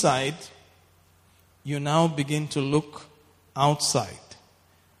inside, you now begin to look outside.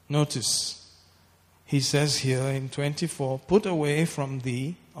 Notice, he says here in 24, put away from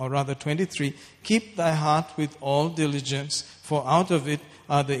thee, or rather 23, keep thy heart with all diligence, for out of it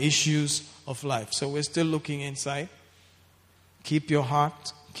are the issues of life. So we're still looking inside. Keep your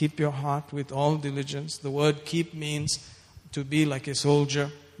heart with all diligence. The word keep means to be like a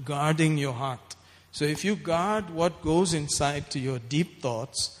soldier, guarding your heart. So if you guard what goes inside to your deep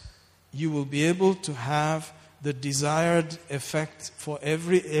thoughts, you will be able to have the desired effect for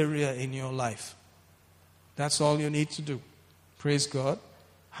every area in your life. That's all you need to do. Praise God.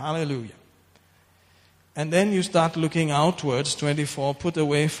 Hallelujah. And then you start looking outwards. 24, put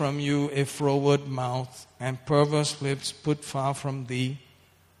away from you a froward mouth, and perverse lips put far from thee.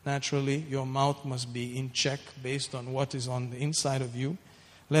 Naturally, your mouth must be in check based on what is on the inside of you.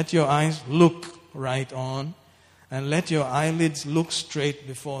 Let your eyes look right on, and let your eyelids look straight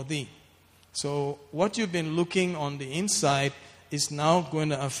before thee. So what you've been looking on the inside is now going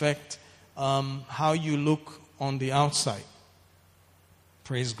to affect how you look on the outside.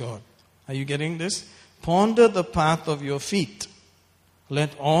 Praise God. Are you getting this? Ponder the path of your feet.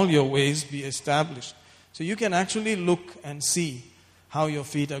 Let all your ways be established. So you can actually look and see how your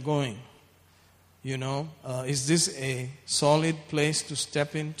feet are going. Is this a solid place to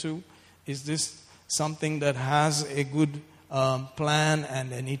step into? Is this something that has a good plan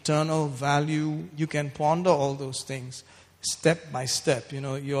and an eternal value? You can ponder all those things step by step.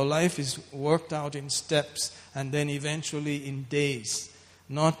 Your life is worked out in steps and then eventually in days,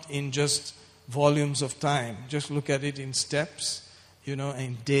 not in just volumes of time. Just look at it in steps,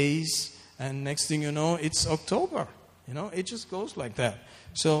 in days, and next thing you know, it's October. It just goes like that.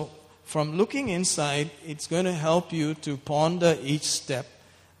 So from looking inside, it's going to help you to ponder each step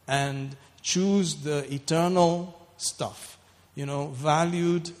and choose the eternal stuff,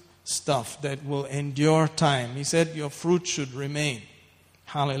 valued stuff that will endure time. He said your fruit should remain.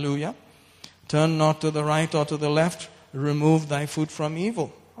 Hallelujah. Turn not to the right or to the left. Remove thy foot from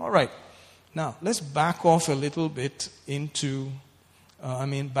evil. All right. Now, let's back off a little bit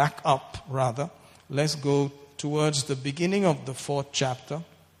back up rather. Let's go towards the beginning of the 4th chapter.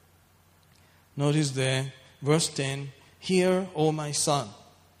 Notice there, verse 10, hear, O my son,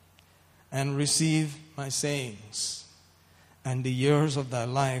 and receive my sayings, and the years of thy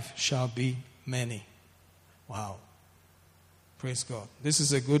life shall be many. Wow. Praise God. This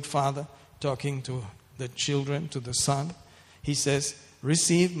is a good father talking to the children, to the son. He says,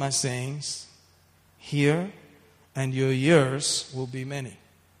 receive my sayings, hear, and your years will be many.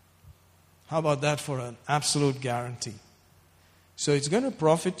 How about that for an absolute guarantee? So it's going to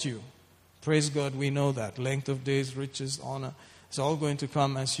profit you. Praise God, we know that. Length of days, riches, honor. It's all going to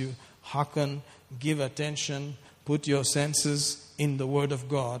come as you hearken, give attention, put your senses in the Word of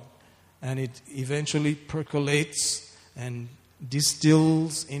God, and it eventually percolates and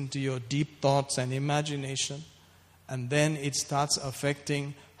distills into your deep thoughts and imagination, and then it starts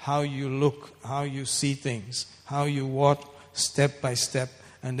affecting how you look, how you see things, how you walk step by step,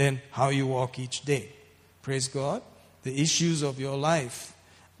 and then how you walk each day. Praise God. The issues of your life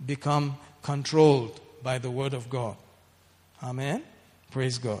become controlled by the Word of God. Amen.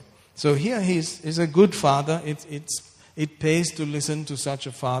 Praise God. So here he's a good father. It pays to listen to such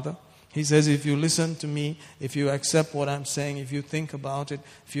a father. He says, if you listen to me, if you accept what I'm saying, if you think about it,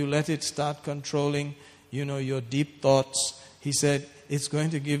 if you let it start controlling, your deep thoughts, he said, it's going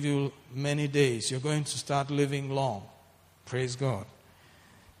to give you many days. You're going to start living long. Praise God.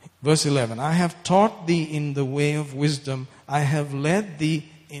 Verse 11, I have taught thee in the way of wisdom. I have led thee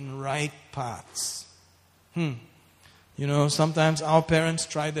in right paths. You know, sometimes our parents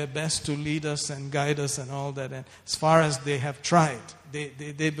try their best to lead us and guide us and all that. And as far as they have tried,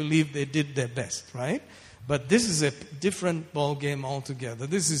 they believe they did their best, right? But this is a different ball game altogether.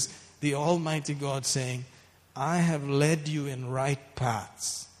 This is the Almighty God saying, I have led you in right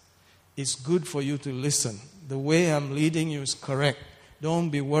paths. It's good for you to listen. The way I'm leading you is correct. Don't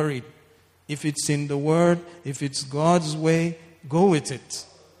be worried. If it's in the Word, if it's God's way, go with it.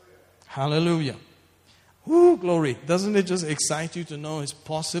 Hallelujah. Woo, glory. Doesn't it just excite you to know it's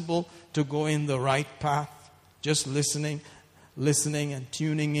possible to go in the right path? Just listening and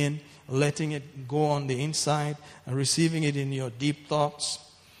tuning in, letting it go on the inside and receiving it in your deep thoughts.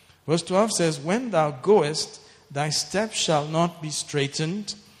 Verse 12 says, when thou goest, thy steps shall not be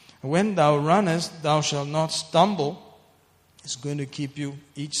straitened. When thou runnest, thou shalt not stumble. It's going to keep you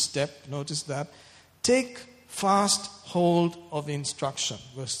each step. Notice that. Take fast hold of instruction.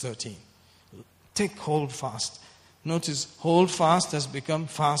 Verse 13. Take hold fast. Notice, hold fast has become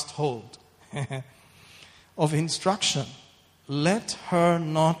fast hold. Of instruction. Let her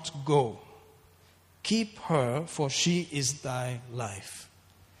not go. Keep her, for she is thy life.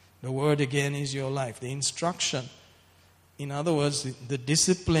 The word again is your life. The instruction. In other words, the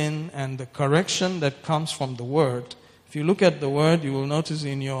discipline and the correction that comes from the word. If you look at the word, you will notice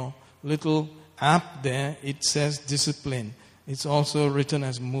in your little app there, it says discipline. It's also written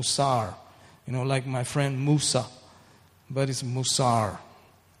as Musar. You know, like my friend Musa. But it's Musar.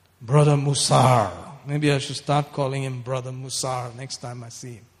 Brother Musar. Maybe I should start calling him Brother Musar next time I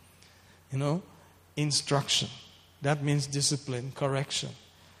see him. You know, instruction. That means discipline, correction.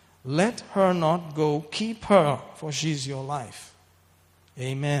 Let her not go, keep her, for she is your life.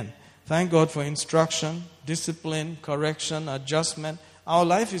 Amen. Thank God for instruction, discipline, correction, adjustment. Our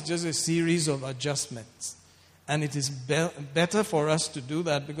life is just a series of adjustments. And it is better for us to do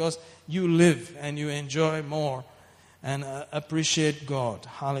that because you live and you enjoy more and appreciate God.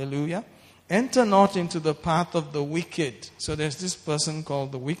 Hallelujah. Enter not into the path of the wicked. So there's this person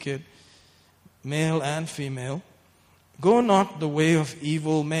called the wicked, male and female. Go not the way of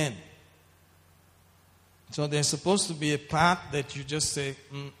evil men. So there's supposed to be a path that you just say,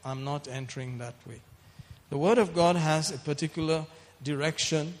 I'm not entering that way. The Word of God has a particular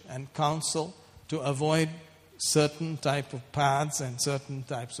direction and counsel to avoid certain type of paths and certain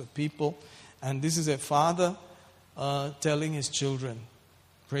types of people. And this is a father telling his children.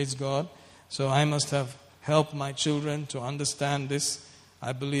 Praise God. So I must have helped my children to understand this.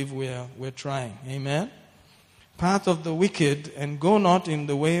 I believe we're trying. Amen. Path of the wicked, and go not in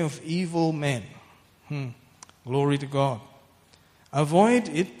the way of evil men. Glory to God. Avoid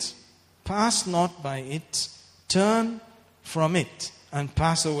it, pass not by it, turn from it and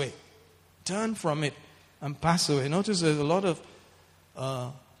pass away. Turn from it and pass away. Notice there's a lot of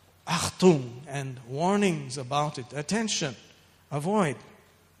Achtung and warnings about it. Attention, avoid,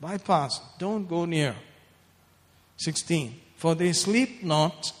 bypass, don't go near. 16. For they sleep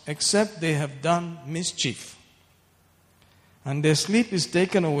not except they have done mischief. And their sleep is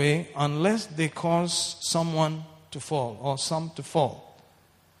taken away unless they cause someone to fall or some to fall.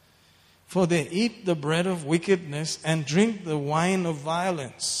 For they eat the bread of wickedness and drink the wine of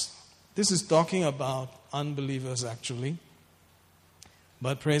violence. This is talking about unbelievers actually.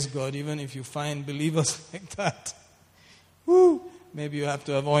 But praise God, even if you find believers like that, maybe you have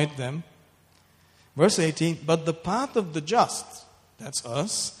to avoid them. Verse 18, but the path of the just, that's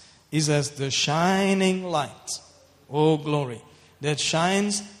us, is as the shining light. Oh, glory. That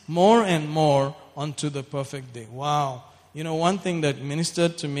shines more and more unto the perfect day. Wow. You know, one thing that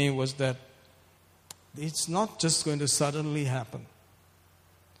ministered to me was that it's not just going to suddenly happen.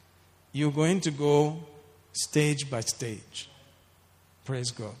 You're going to go stage by stage.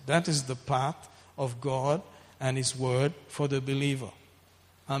 Praise God. That is the path of God and His Word for the believer.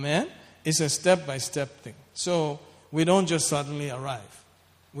 Amen? It's a step-by-step thing. So, we don't just suddenly arrive.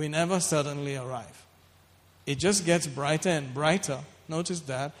 We never suddenly arrive. It just gets brighter and brighter. Notice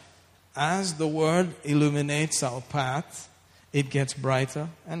that. As the Word illuminates our path, it gets brighter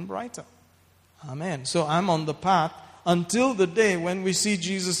and brighter. Amen. So I'm on the path until the day when we see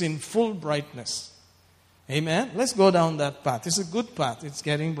Jesus in full brightness. Amen. Let's go down that path. It's a good path. It's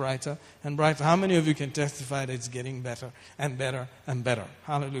getting brighter and brighter. How many of you can testify that it's getting better and better and better?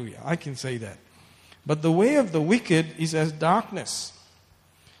 Hallelujah. I can say that. But the way of the wicked is as darkness.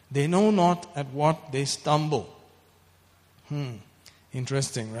 They know not at what they stumble.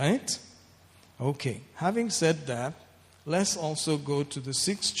 Interesting, right? Okay. Having said that, let's also go to the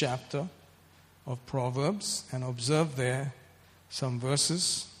 6th chapter of Proverbs and observe there some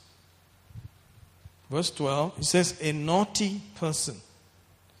verses. Verse 12, it says, a naughty person.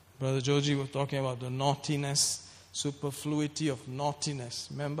 Brother Joji was talking about the naughtiness superfluity of naughtiness.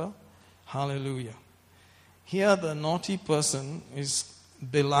 Remember? Hallelujah. Here the naughty person is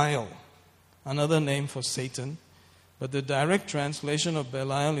Belial, another name for Satan. But the direct translation of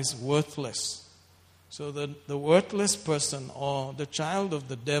Belial is worthless. So the worthless person or the child of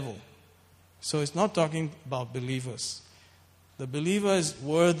the devil. So it's not talking about believers. The believer is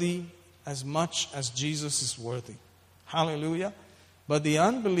worthy as much as Jesus is worthy. Hallelujah. But the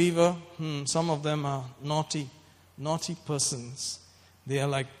unbeliever, some of them are naughty persons. They are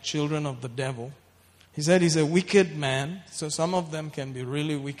like children of the devil. He said he's a wicked man. So some of them can be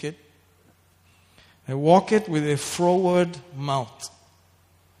really wicked. He walketh with a froward mouth.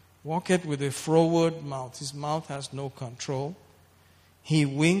 Walketh with a froward mouth. His mouth has no control. He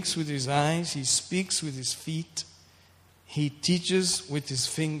winks with his eyes. He speaks with his feet. He teaches with his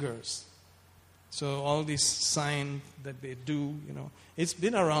fingers. So all these signs that they do, it's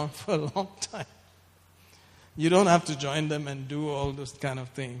been around for a long time. You don't have to join them and do all those kind of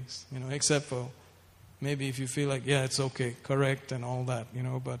things, except for maybe if you feel like, yeah, it's okay, correct and all that,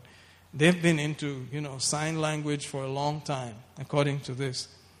 but they've been into, sign language for a long time, according to this.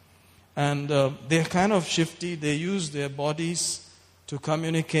 And they're kind of shifty. They use their bodies to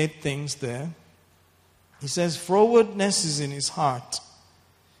communicate things there. He says, frowardness is in his heart.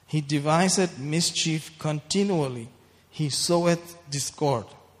 He deviseth mischief continually. He soweth discord.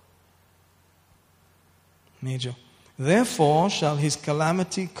 Major. Therefore shall his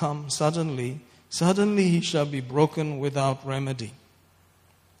calamity come suddenly. Suddenly he shall be broken without remedy.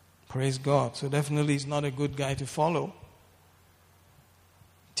 Praise God. So definitely he's not a good guy to follow.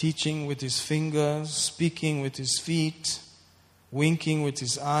 Teaching with his fingers, speaking with his feet, winking with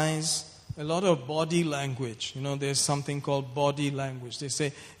his eyes. A lot of body language. There's something called body language. They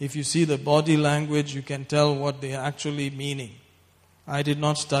say if you see the body language, you can tell what they are actually meaning. I did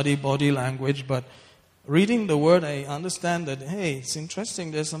not study body language, but reading the word, I understand that, hey, it's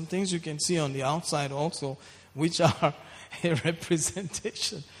interesting. There's some things you can see on the outside also, which are a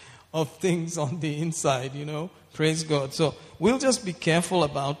representation of things on the inside, Praise God. So we'll just be careful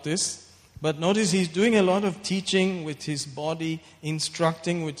about this. But notice he's doing a lot of teaching with his body,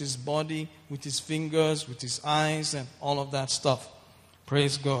 instructing with his body, with his fingers, with his eyes, and all of that stuff.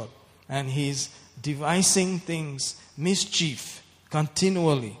 Praise God. And he's devising things, mischief,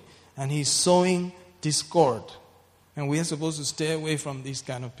 continually. And he's sowing discord. And we are supposed to stay away from these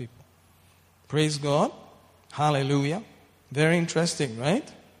kind of people. Praise God. Hallelujah. Very interesting, right?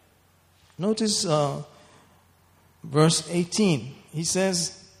 Notice verse 18. He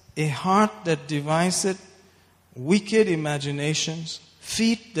says, a heart that deviseth wicked imaginations,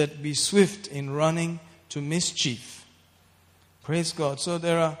 feet that be swift in running to mischief. Praise God. So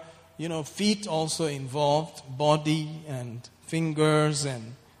there are, feet also involved, body and fingers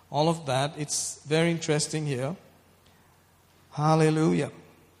and all of that. It's very interesting here. Hallelujah.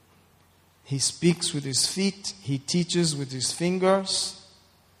 He speaks with his feet. He teaches with his fingers.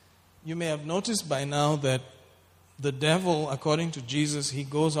 You may have noticed by now that the devil, according to Jesus, he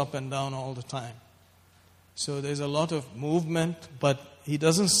goes up and down all the time. So there's a lot of movement, but he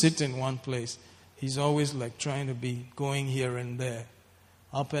doesn't sit in one place. He's always like trying to be going here and there,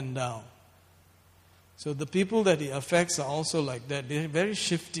 up and down. So the people that he affects are also like that. They're very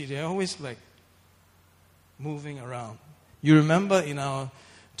shifty. They're always like moving around. You remember in our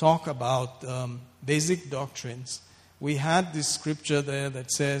talk about basic doctrines, we had this scripture there that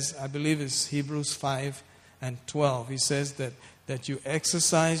says, I believe it's Hebrews 5 and 12. He says that you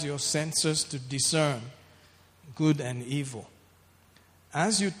exercise your senses to discern good and evil.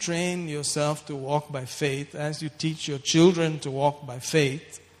 As you train yourself to walk by faith, as you teach your children to walk by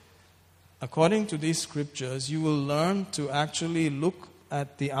faith, according to these scriptures, you will learn to actually look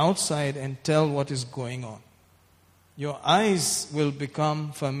at the outside and tell what is going on. Your eyes will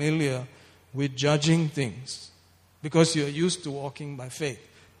become familiar with judging things because you're used to walking by faith,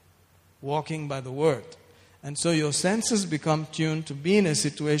 walking by the word. And so your senses become tuned to be in a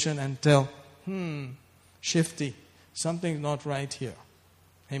situation and tell, shifty, something's not right here.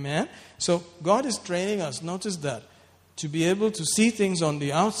 Amen? So God is training us, notice that, to be able to see things on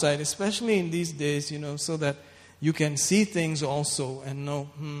the outside, especially in these days, so that you can see things also and know,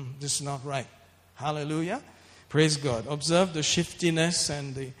 this is not right. Hallelujah. Praise God. Observe the shiftiness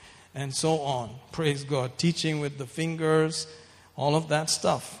and so on. Praise God. Teaching with the fingers, all of that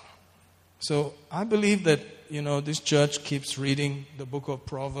stuff. So I believe that, this church keeps reading the book of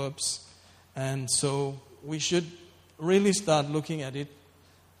Proverbs. And so we should really start looking at it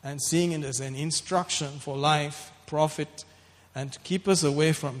and seeing it as an instruction for life, profit, and to keep us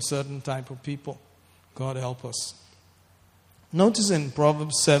away from certain type of people. God help us. Notice in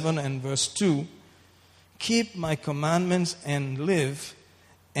Proverbs 7 and verse 2, keep my commandments and live,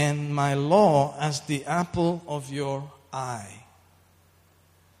 and my law as the apple of your eye.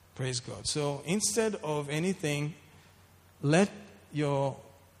 Praise God. So instead of anything, let your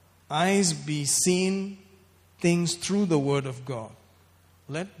eyes be seeing things through the Word of God.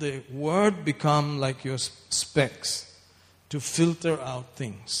 Let the Word become like your specs to filter out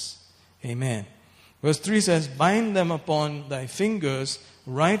things. Amen. Verse 3 says, bind them upon thy fingers,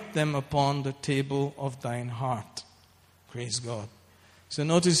 write them upon the table of thine heart. Praise God. So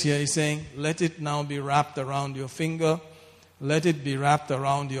notice here he's saying, let it now be wrapped around your finger. Let it be wrapped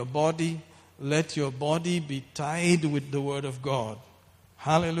around your body. Let your body be tied with the Word of God.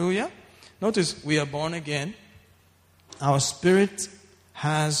 Hallelujah. Notice we are born again. Our spirit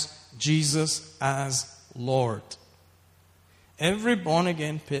has Jesus as Lord. Every born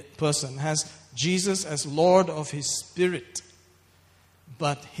again person has Jesus as Lord of his spirit.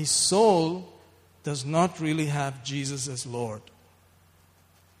 But his soul does not really have Jesus as Lord.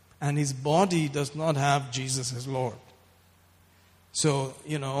 And his body does not have Jesus as Lord. So,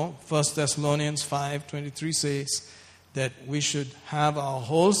 1 Thessalonians 5:23 says that we should have our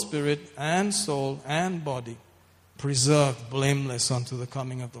whole spirit and soul and body preserved blameless unto the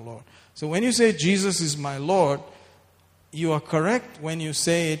coming of the Lord. So when you say Jesus is my Lord, you are correct when you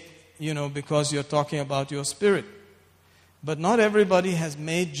say it, because you're talking about your spirit. But not everybody has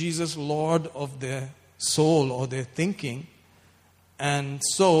made Jesus Lord of their soul or their thinking. And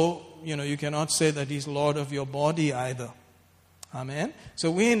so, you cannot say that he's Lord of your body either. Amen?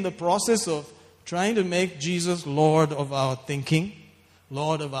 So we're in the process of trying to make Jesus Lord of our thinking,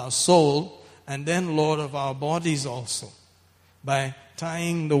 Lord of our soul, and then Lord of our bodies also, by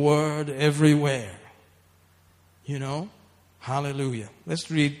tying the Word everywhere. Hallelujah.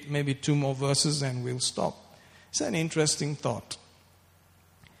 Let's read maybe 2 more verses and we'll stop. It's an interesting thought.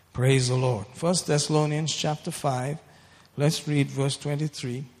 Praise the Lord. 1 Thessalonians chapter 5. Let's read verse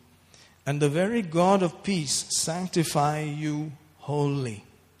 23. And the very God of peace sanctify you wholly.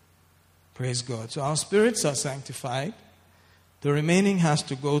 Praise God. So our spirits are sanctified. The remaining has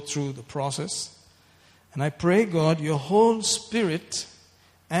to go through the process. And I pray, God, your whole spirit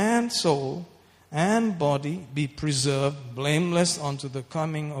and soul and body be preserved blameless unto the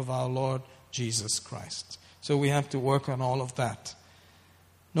coming of our Lord Jesus Christ. So we have to work on all of that.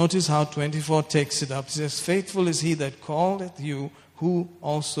 Notice how 24 takes it up. It says, faithful is he that calleth you, who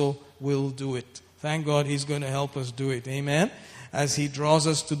also will do it. Thank God he's going to help us do it. Amen. As he draws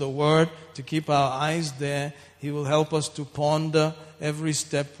us to the Word, to keep our eyes there, he will help us to ponder every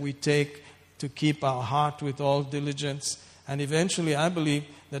step we take, to keep our heart with all diligence. And eventually, I believe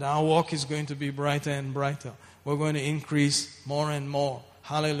that our walk is going to be brighter and brighter. We're going to increase more and more.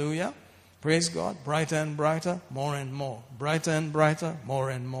 Hallelujah. Praise God. Brighter and brighter, more and more. Brighter and brighter, more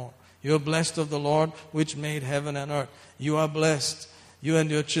and more. You are blessed of the Lord, which made heaven and earth. You are blessed. You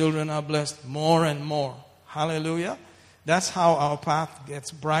and your children are blessed more and more. Hallelujah. That's how our path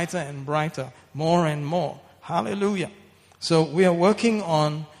gets brighter and brighter, more and more. Hallelujah. So we are working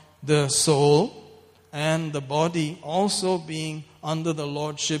on the soul and the body also being under the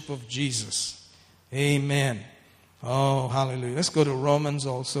lordship of Jesus. Amen. Oh, hallelujah. Let's go to Romans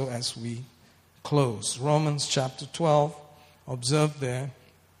also as we close. Romans chapter 12. Observe there.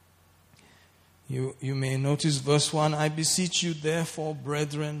 You may notice verse 1. I beseech you therefore,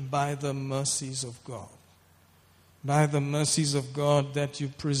 brethren, by the mercies of God. By the mercies of God, that you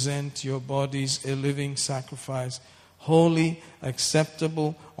present your bodies a living sacrifice, holy,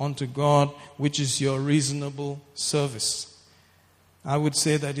 acceptable unto God, which is your reasonable service. I would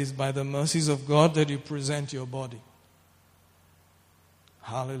say that it's by the mercies of God that you present your body.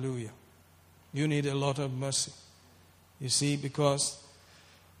 Hallelujah. You need a lot of mercy. You see, because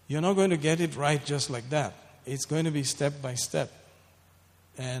you're not going to get it right just like that. It's going to be step by step.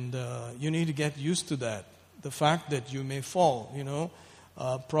 And you need to get used to that. The fact that you may fall,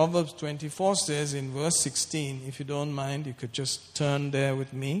 Proverbs 24 says in verse 16, if you don't mind, you could just turn there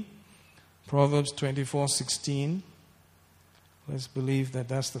with me. Proverbs 24:16. Let's believe that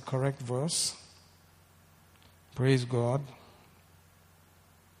that's the correct verse. Praise God.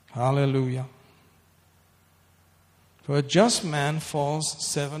 Hallelujah. For a just man falls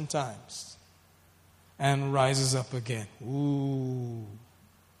 7 times and rises up again. Ooh.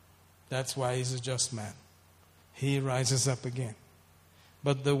 That's why he's a just man. He rises up again.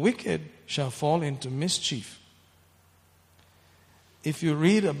 But the wicked shall fall into mischief. If you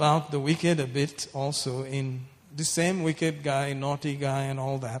read about the wicked a bit also, in the same wicked guy, naughty guy and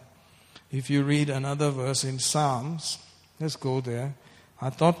all that, if you read another verse in Psalms, let's go there. I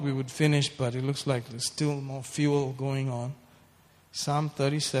thought we would finish, but it looks like there's still more fuel going on. Psalm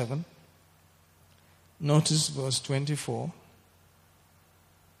 37. Notice verse 24.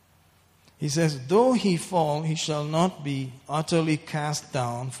 He says, though he fall, he shall not be utterly cast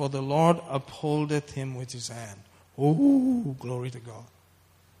down, for the Lord upholdeth him with his hand. Oh, glory to God.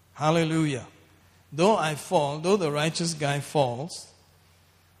 Hallelujah. Though I fall, though the righteous guy falls,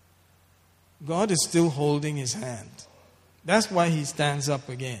 God is still holding his hand. That's why he stands up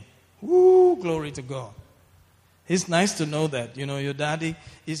again. Woo, glory to God. It's nice to know that. You know, your daddy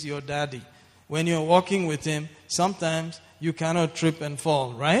is your daddy. When you're walking with him, sometimes you cannot trip and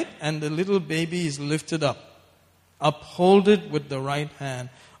fall, right? And the little baby is lifted up. Uphold it with the right hand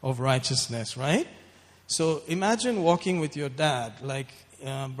of righteousness, right? So imagine walking with your dad, like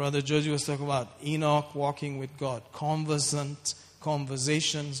Brother George was talking about, Enoch walking with God, conversations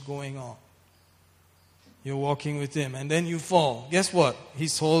going on. You're walking with him, and then you fall. Guess what?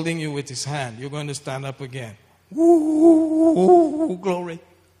 He's holding you with his hand. You're going to stand up again. Woo, glory.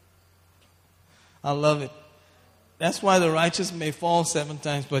 I love it. That's why the righteous may fall 7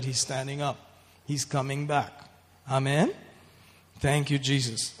 times, but he's standing up. He's coming back. Amen? Thank you,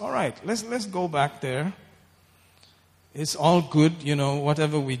 Jesus. All right, let's go back there. It's all good, you know,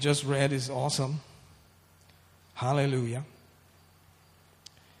 whatever we just read is awesome. Hallelujah.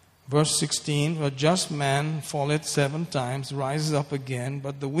 Verse 16, a just man falleth 7 times, rises up again,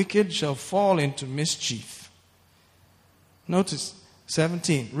 but the wicked shall fall into mischief. Notice,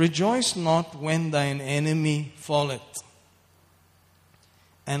 17, rejoice not when thine enemy falleth,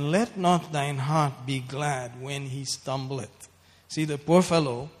 and let not thine heart be glad when he stumbleth. See, the poor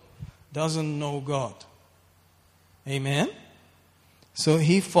fellow doesn't know God. Amen? So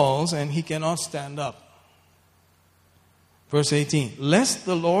he falls and he cannot stand up. Verse 18, lest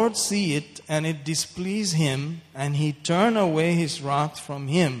the Lord see it and it displease him, and he turn away his wrath from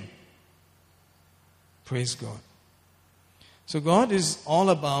him. Praise God. So God is all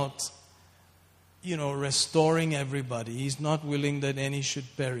about, restoring everybody. He's not willing that any should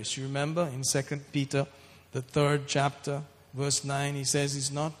perish. You remember in 2 Peter, the 3rd chapter, verse 9, he says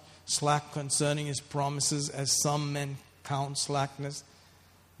he's not slack concerning his promises, as some men count slackness,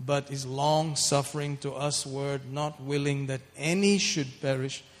 but is long-suffering to usward, not willing that any should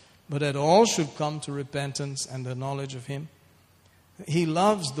perish, but that all should come to repentance and the knowledge of him. He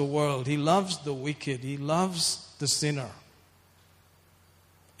loves the world. He loves the wicked. He loves the sinner.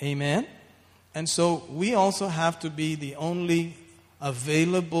 Amen? And so we also have to be the only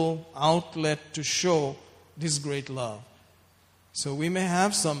available outlet to show this great love. So we may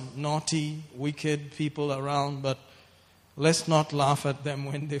have some naughty, wicked people around, but let's not laugh at them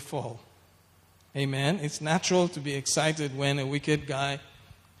when they fall. Amen? It's natural to be excited when a wicked guy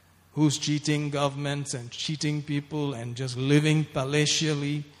who's cheating governments and cheating people and just living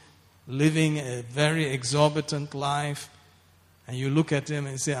palatially, living a very exorbitant life, and you look at him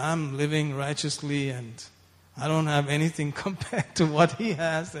and say, I'm living righteously and I don't have anything compared to what he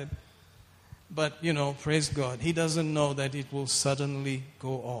has. But, praise God, he doesn't know that it will suddenly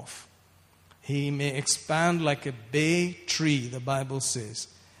go off. He may expand like a bay tree, the Bible says,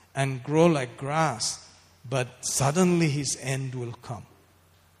 and grow like grass, but suddenly his end will come.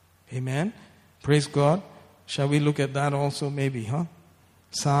 Amen? Praise God. Shall we look at that also maybe, huh?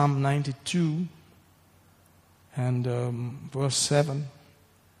 Psalm 92 and verse 7.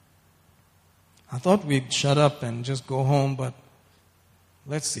 I thought we'd shut up and just go home, but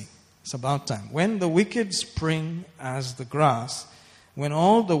let's see. It's about time. When the wicked spring as the grass, when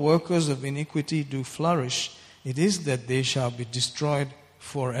all the workers of iniquity do flourish, it is that they shall be destroyed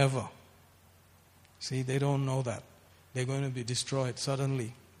forever. See, they don't know that. They're going to be destroyed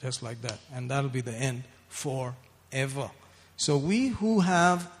suddenly, just like that. And that'll be the end forever. So we who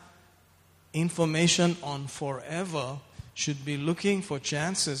have information on forever should be looking for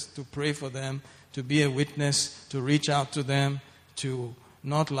chances to pray for them, to be a witness, to reach out to them, to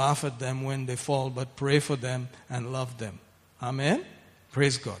not laugh at them when they fall, but pray for them and love them. Amen?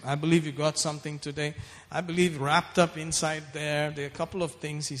 Praise God. I believe you got something today. I believe wrapped up inside there are a couple of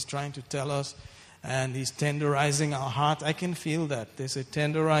things he's trying to tell us, and he's tenderizing our heart. I can feel that. There's a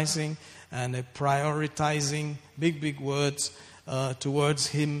tenderizing and a prioritizing, big words towards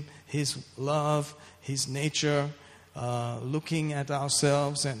him, his love, his nature, looking at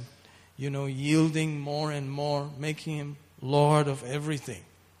ourselves and, yielding more and more, making him Lord of everything.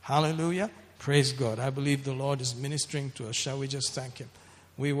 Hallelujah. Praise God. I believe the Lord is ministering to us. Shall we just thank him?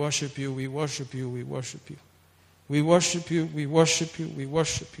 We worship you, we worship you, we worship you. We worship you, we worship you, we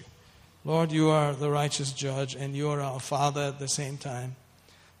worship you. Lord, you are the righteous judge and you are our Father at the same time.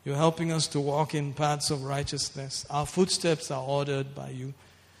 You're helping us to walk in paths of righteousness. Our footsteps are ordered by you.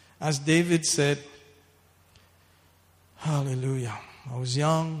 As David said, hallelujah. I was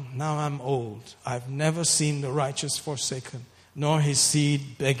young, now I'm old. I've never seen the righteous forsaken, nor his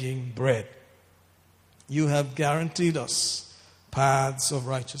seed begging bread. You have guaranteed us paths of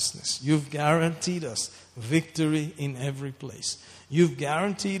righteousness. You've guaranteed us victory in every place. You've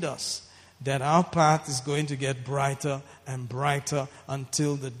guaranteed us that our path is going to get brighter and brighter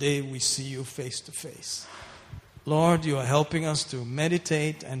until the day we see you face to face. Lord, you are helping us to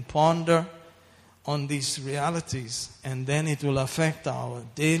meditate and ponder on these realities, and then it will affect our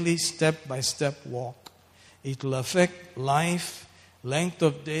daily step-by-step walk. It will affect life, length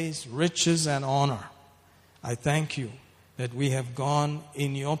of days, riches, and honor. I thank you that we have gone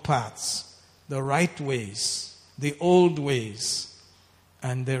in your paths, the right ways, the old ways,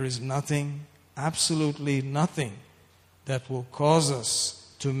 and there is nothing, absolutely nothing, that will cause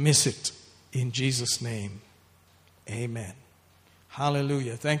us to miss it. In Jesus' name, amen.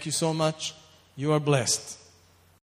 Hallelujah. Thank you so much. You are blessed.